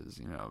relish.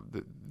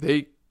 That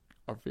they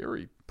are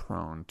very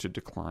prone to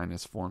decline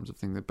as forms of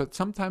things, but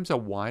sometimes a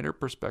wider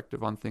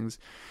perspective on things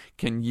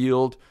can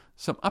yield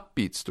some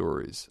upbeat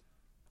stories.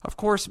 Of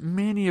course,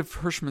 many of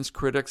Hirschman's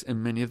critics,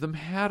 and many of them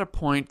had a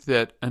point,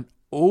 that an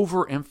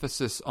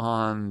overemphasis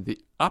on the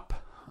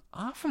up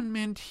often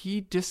meant he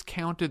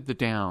discounted the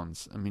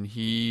downs. I mean,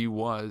 he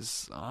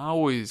was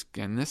always,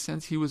 in this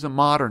sense, he was a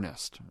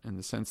modernist, in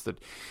the sense that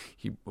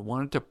he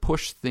wanted to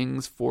push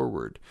things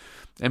forward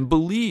and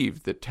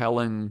believed that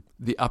telling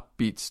the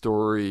upbeat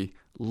story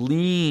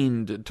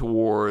leaned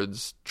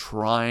towards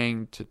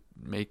trying to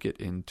make it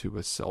into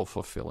a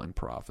self-fulfilling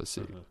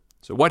prophecy. Mm-hmm.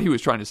 So what he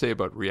was trying to say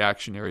about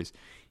reactionaries,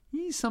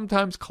 he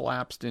sometimes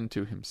collapsed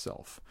into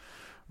himself,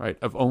 right,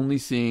 of only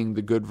seeing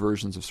the good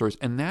versions of stories.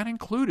 And that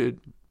included,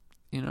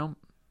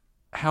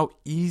 how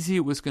easy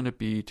it was going to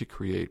be to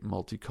create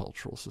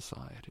multicultural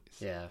societies.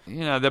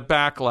 Yeah. The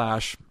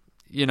backlash,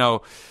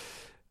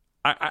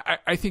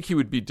 I think he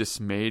would be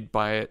dismayed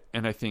by it.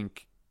 And I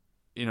think,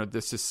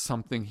 this is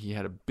something he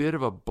had a bit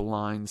of a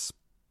blind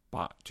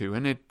spot to.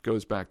 And it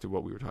goes back to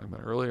what we were talking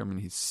about earlier. I mean,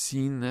 he's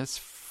seen this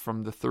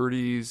from the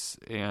 30s,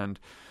 and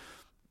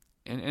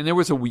there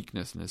was a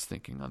weakness in his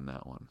thinking on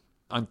that one,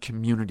 on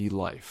community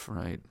life,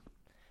 right?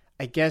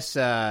 I guess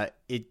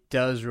it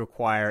does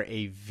require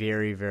a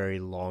very, very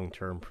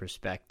long-term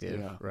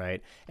perspective,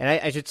 right? And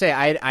I should say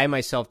I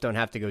myself don't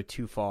have to go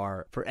too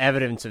far for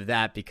evidence of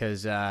that,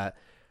 because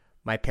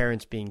my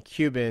parents being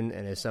Cuban,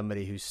 and as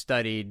somebody who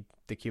studied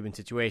the Cuban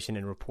situation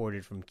and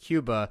reported from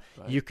Cuba,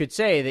 you could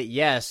say that,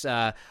 yes,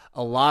 a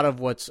lot of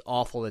what's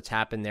awful that's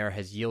happened there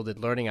has yielded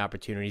learning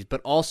opportunities,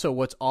 but also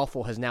what's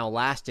awful has now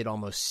lasted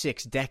almost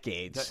 6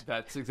 decades.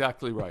 That's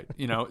exactly right.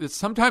 It's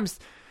sometimes...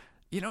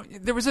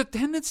 there was a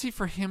tendency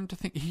for him to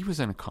think he was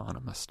an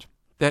economist,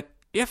 that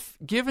if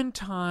given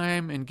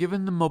time and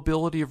given the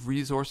mobility of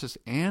resources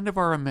and of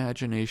our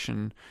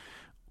imagination,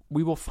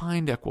 we will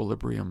find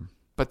equilibrium.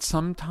 But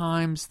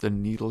sometimes the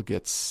needle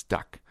gets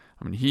stuck.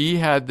 I mean, he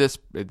had this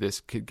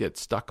could get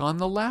stuck on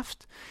the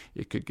left,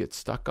 it could get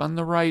stuck on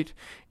the right,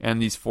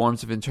 and these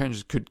forms of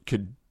intransigence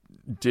could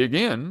dig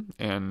in,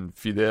 and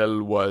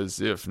Fidel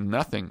was, if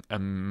nothing, a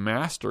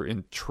master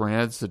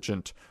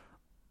intransigent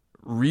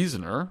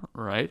reasoner,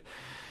 right?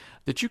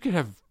 That you could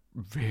have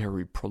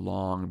very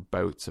prolonged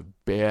bouts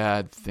of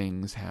bad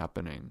things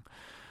happening.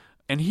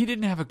 And he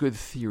didn't have a good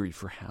theory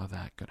for how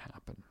that could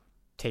happen.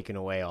 Taken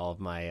away all of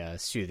my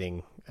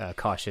soothing,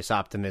 cautious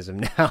optimism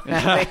now.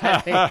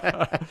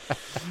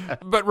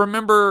 But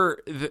remember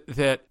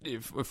that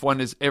if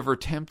one is ever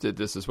tempted,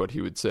 this is what he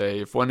would say,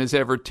 if one is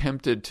ever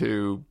tempted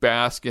to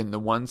bask in the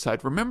one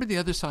side, remember the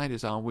other side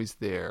is always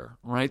there,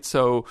 right?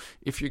 So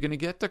if you're going to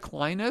get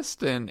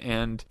declinist,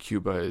 and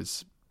Cuba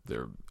is,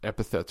 there are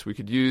epithets we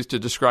could use to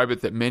describe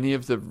it, that many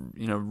of the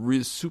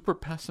super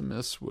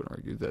pessimists would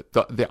argue that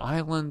the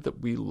island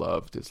that we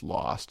loved is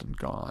lost and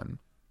gone.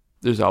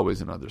 There's always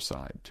another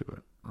side to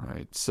it,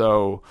 right?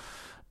 So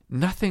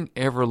nothing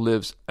ever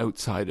lives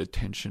outside a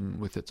tension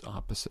with its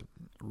opposite.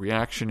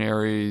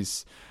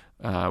 Reactionaries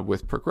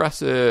with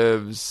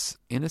progressives,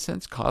 in a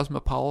sense,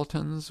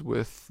 cosmopolitans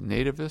with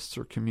nativists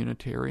or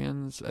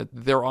communitarians.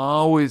 They're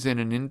always in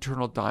an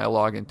internal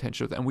dialogue and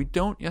tension, and we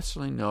don't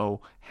necessarily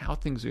know how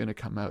things are going to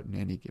come out in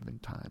any given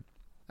time.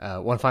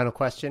 One final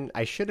question.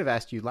 I should have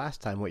asked you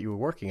last time what you were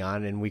working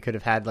on, and we could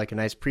have had like a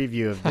nice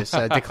preview of this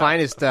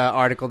declinist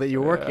article that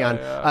you were working on.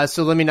 Yeah.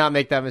 So let me not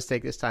make that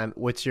mistake this time.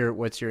 What's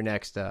your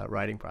next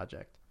writing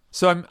project?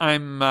 So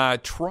I'm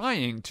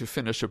trying to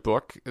finish a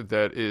book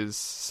that is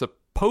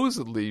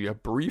supposedly a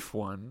brief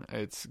one.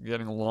 It's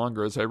getting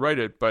longer as I write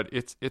it, but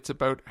it's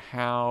about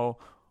how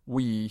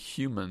we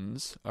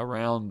humans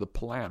around the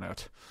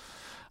planet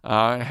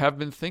have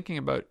been thinking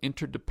about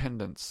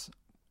interdependence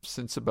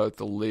since about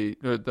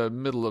the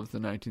middle of the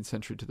 19th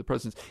century to the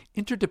present.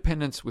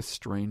 Interdependence with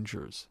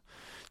strangers.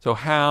 So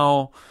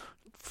how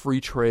free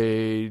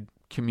trade,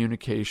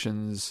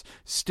 communications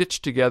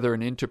stitch together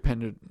an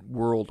interdependent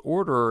world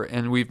order,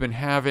 and we've been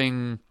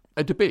having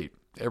a debate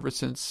ever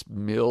since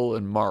Mill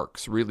and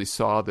Marx really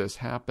saw this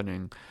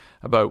happening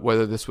about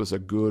whether this was a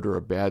good or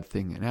a bad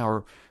thing, and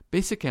our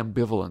basic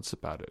ambivalence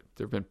about it.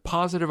 There have been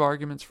positive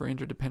arguments for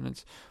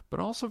interdependence, but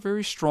also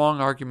very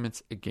strong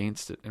arguments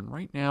against it. And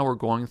right now we're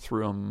going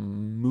through a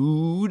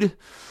mood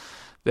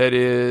that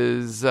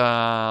is,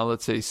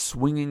 let's say,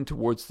 swinging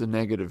towards the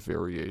negative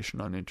variation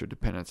on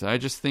interdependence. And I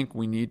just think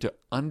we need to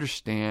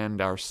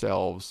understand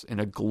ourselves in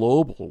a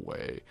global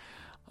way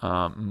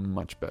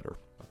much better.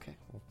 Okay,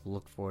 we'll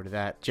look forward to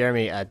that.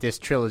 Jeremy, this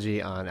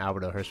trilogy on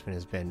Albert O. Hirschman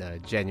has been a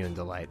genuine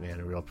delight, man,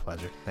 a real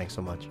pleasure. Thanks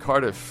so much.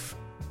 Cardiff,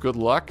 good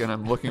luck, and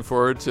I'm looking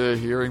forward to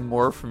hearing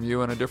more from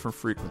you on a different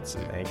frequency.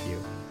 Thank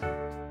you.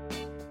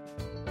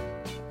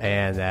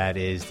 And that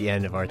is the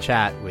end of our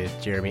chat with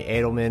Jeremy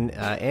Adelman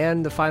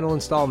and the final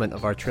installment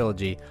of our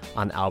trilogy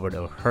on Albert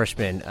O.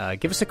 Hirschman.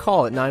 Give us a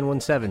call at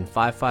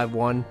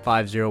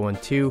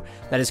 917-551-5012.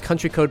 That is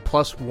country code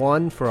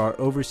 +1 for our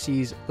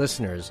overseas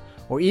listeners.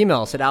 Or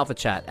email us at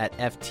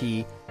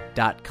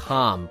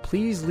alphachat@ft.com.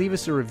 Please leave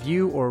us a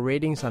review or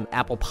ratings on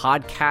Apple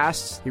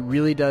Podcasts. It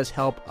really does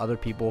help other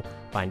people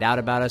find out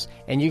about us.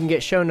 And you can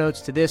get show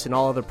notes to this and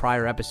all other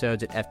prior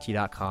episodes at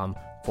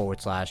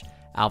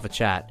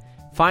ft.com/alphachat.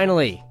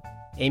 Finally,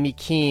 Amy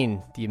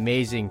Keene, the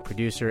amazing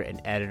producer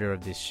and editor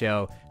of this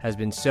show, has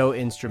been so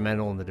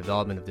instrumental in the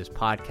development of this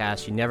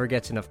podcast. She never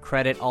gets enough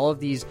credit. All of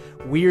these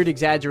weird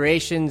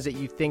exaggerations that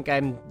you think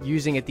I'm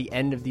using at the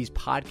end of these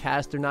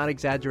podcasts, they're not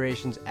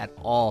exaggerations at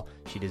all.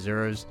 She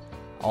deserves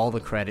all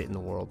the credit in the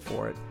world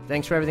for it.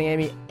 Thanks for everything,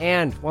 Amy.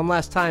 And one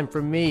last time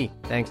from me,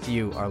 thanks to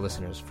you, our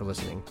listeners, for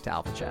listening to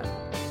Alpha Chat.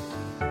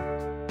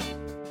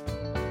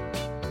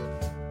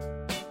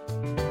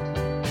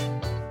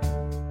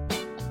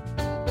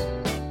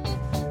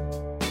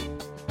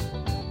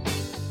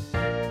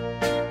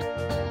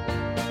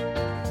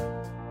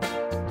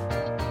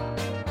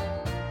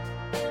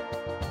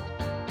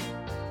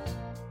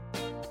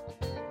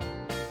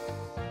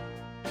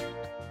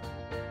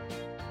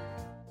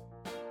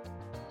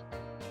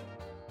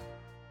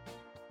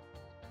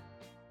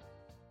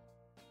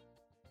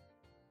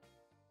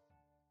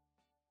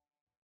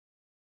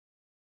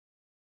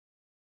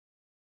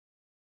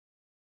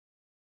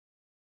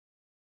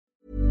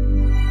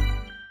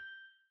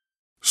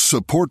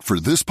 Support for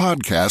this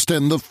podcast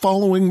and the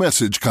following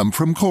message come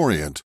from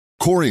Corient.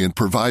 Corient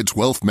provides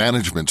wealth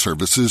management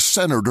services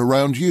centered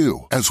around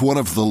you. As one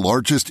of the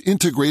largest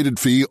integrated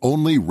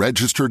fee-only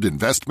registered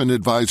investment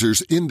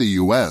advisors in the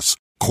U.S.,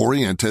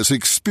 Corient has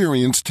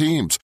experienced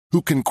teams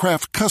who can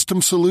craft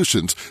custom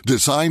solutions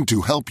designed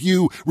to help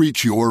you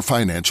reach your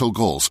financial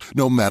goals,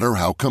 no matter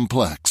how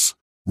complex.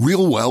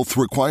 Real wealth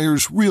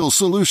requires real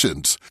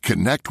solutions.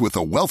 Connect with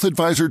a wealth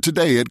advisor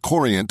today at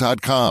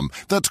Corient.com.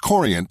 That's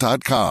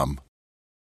Corient.com.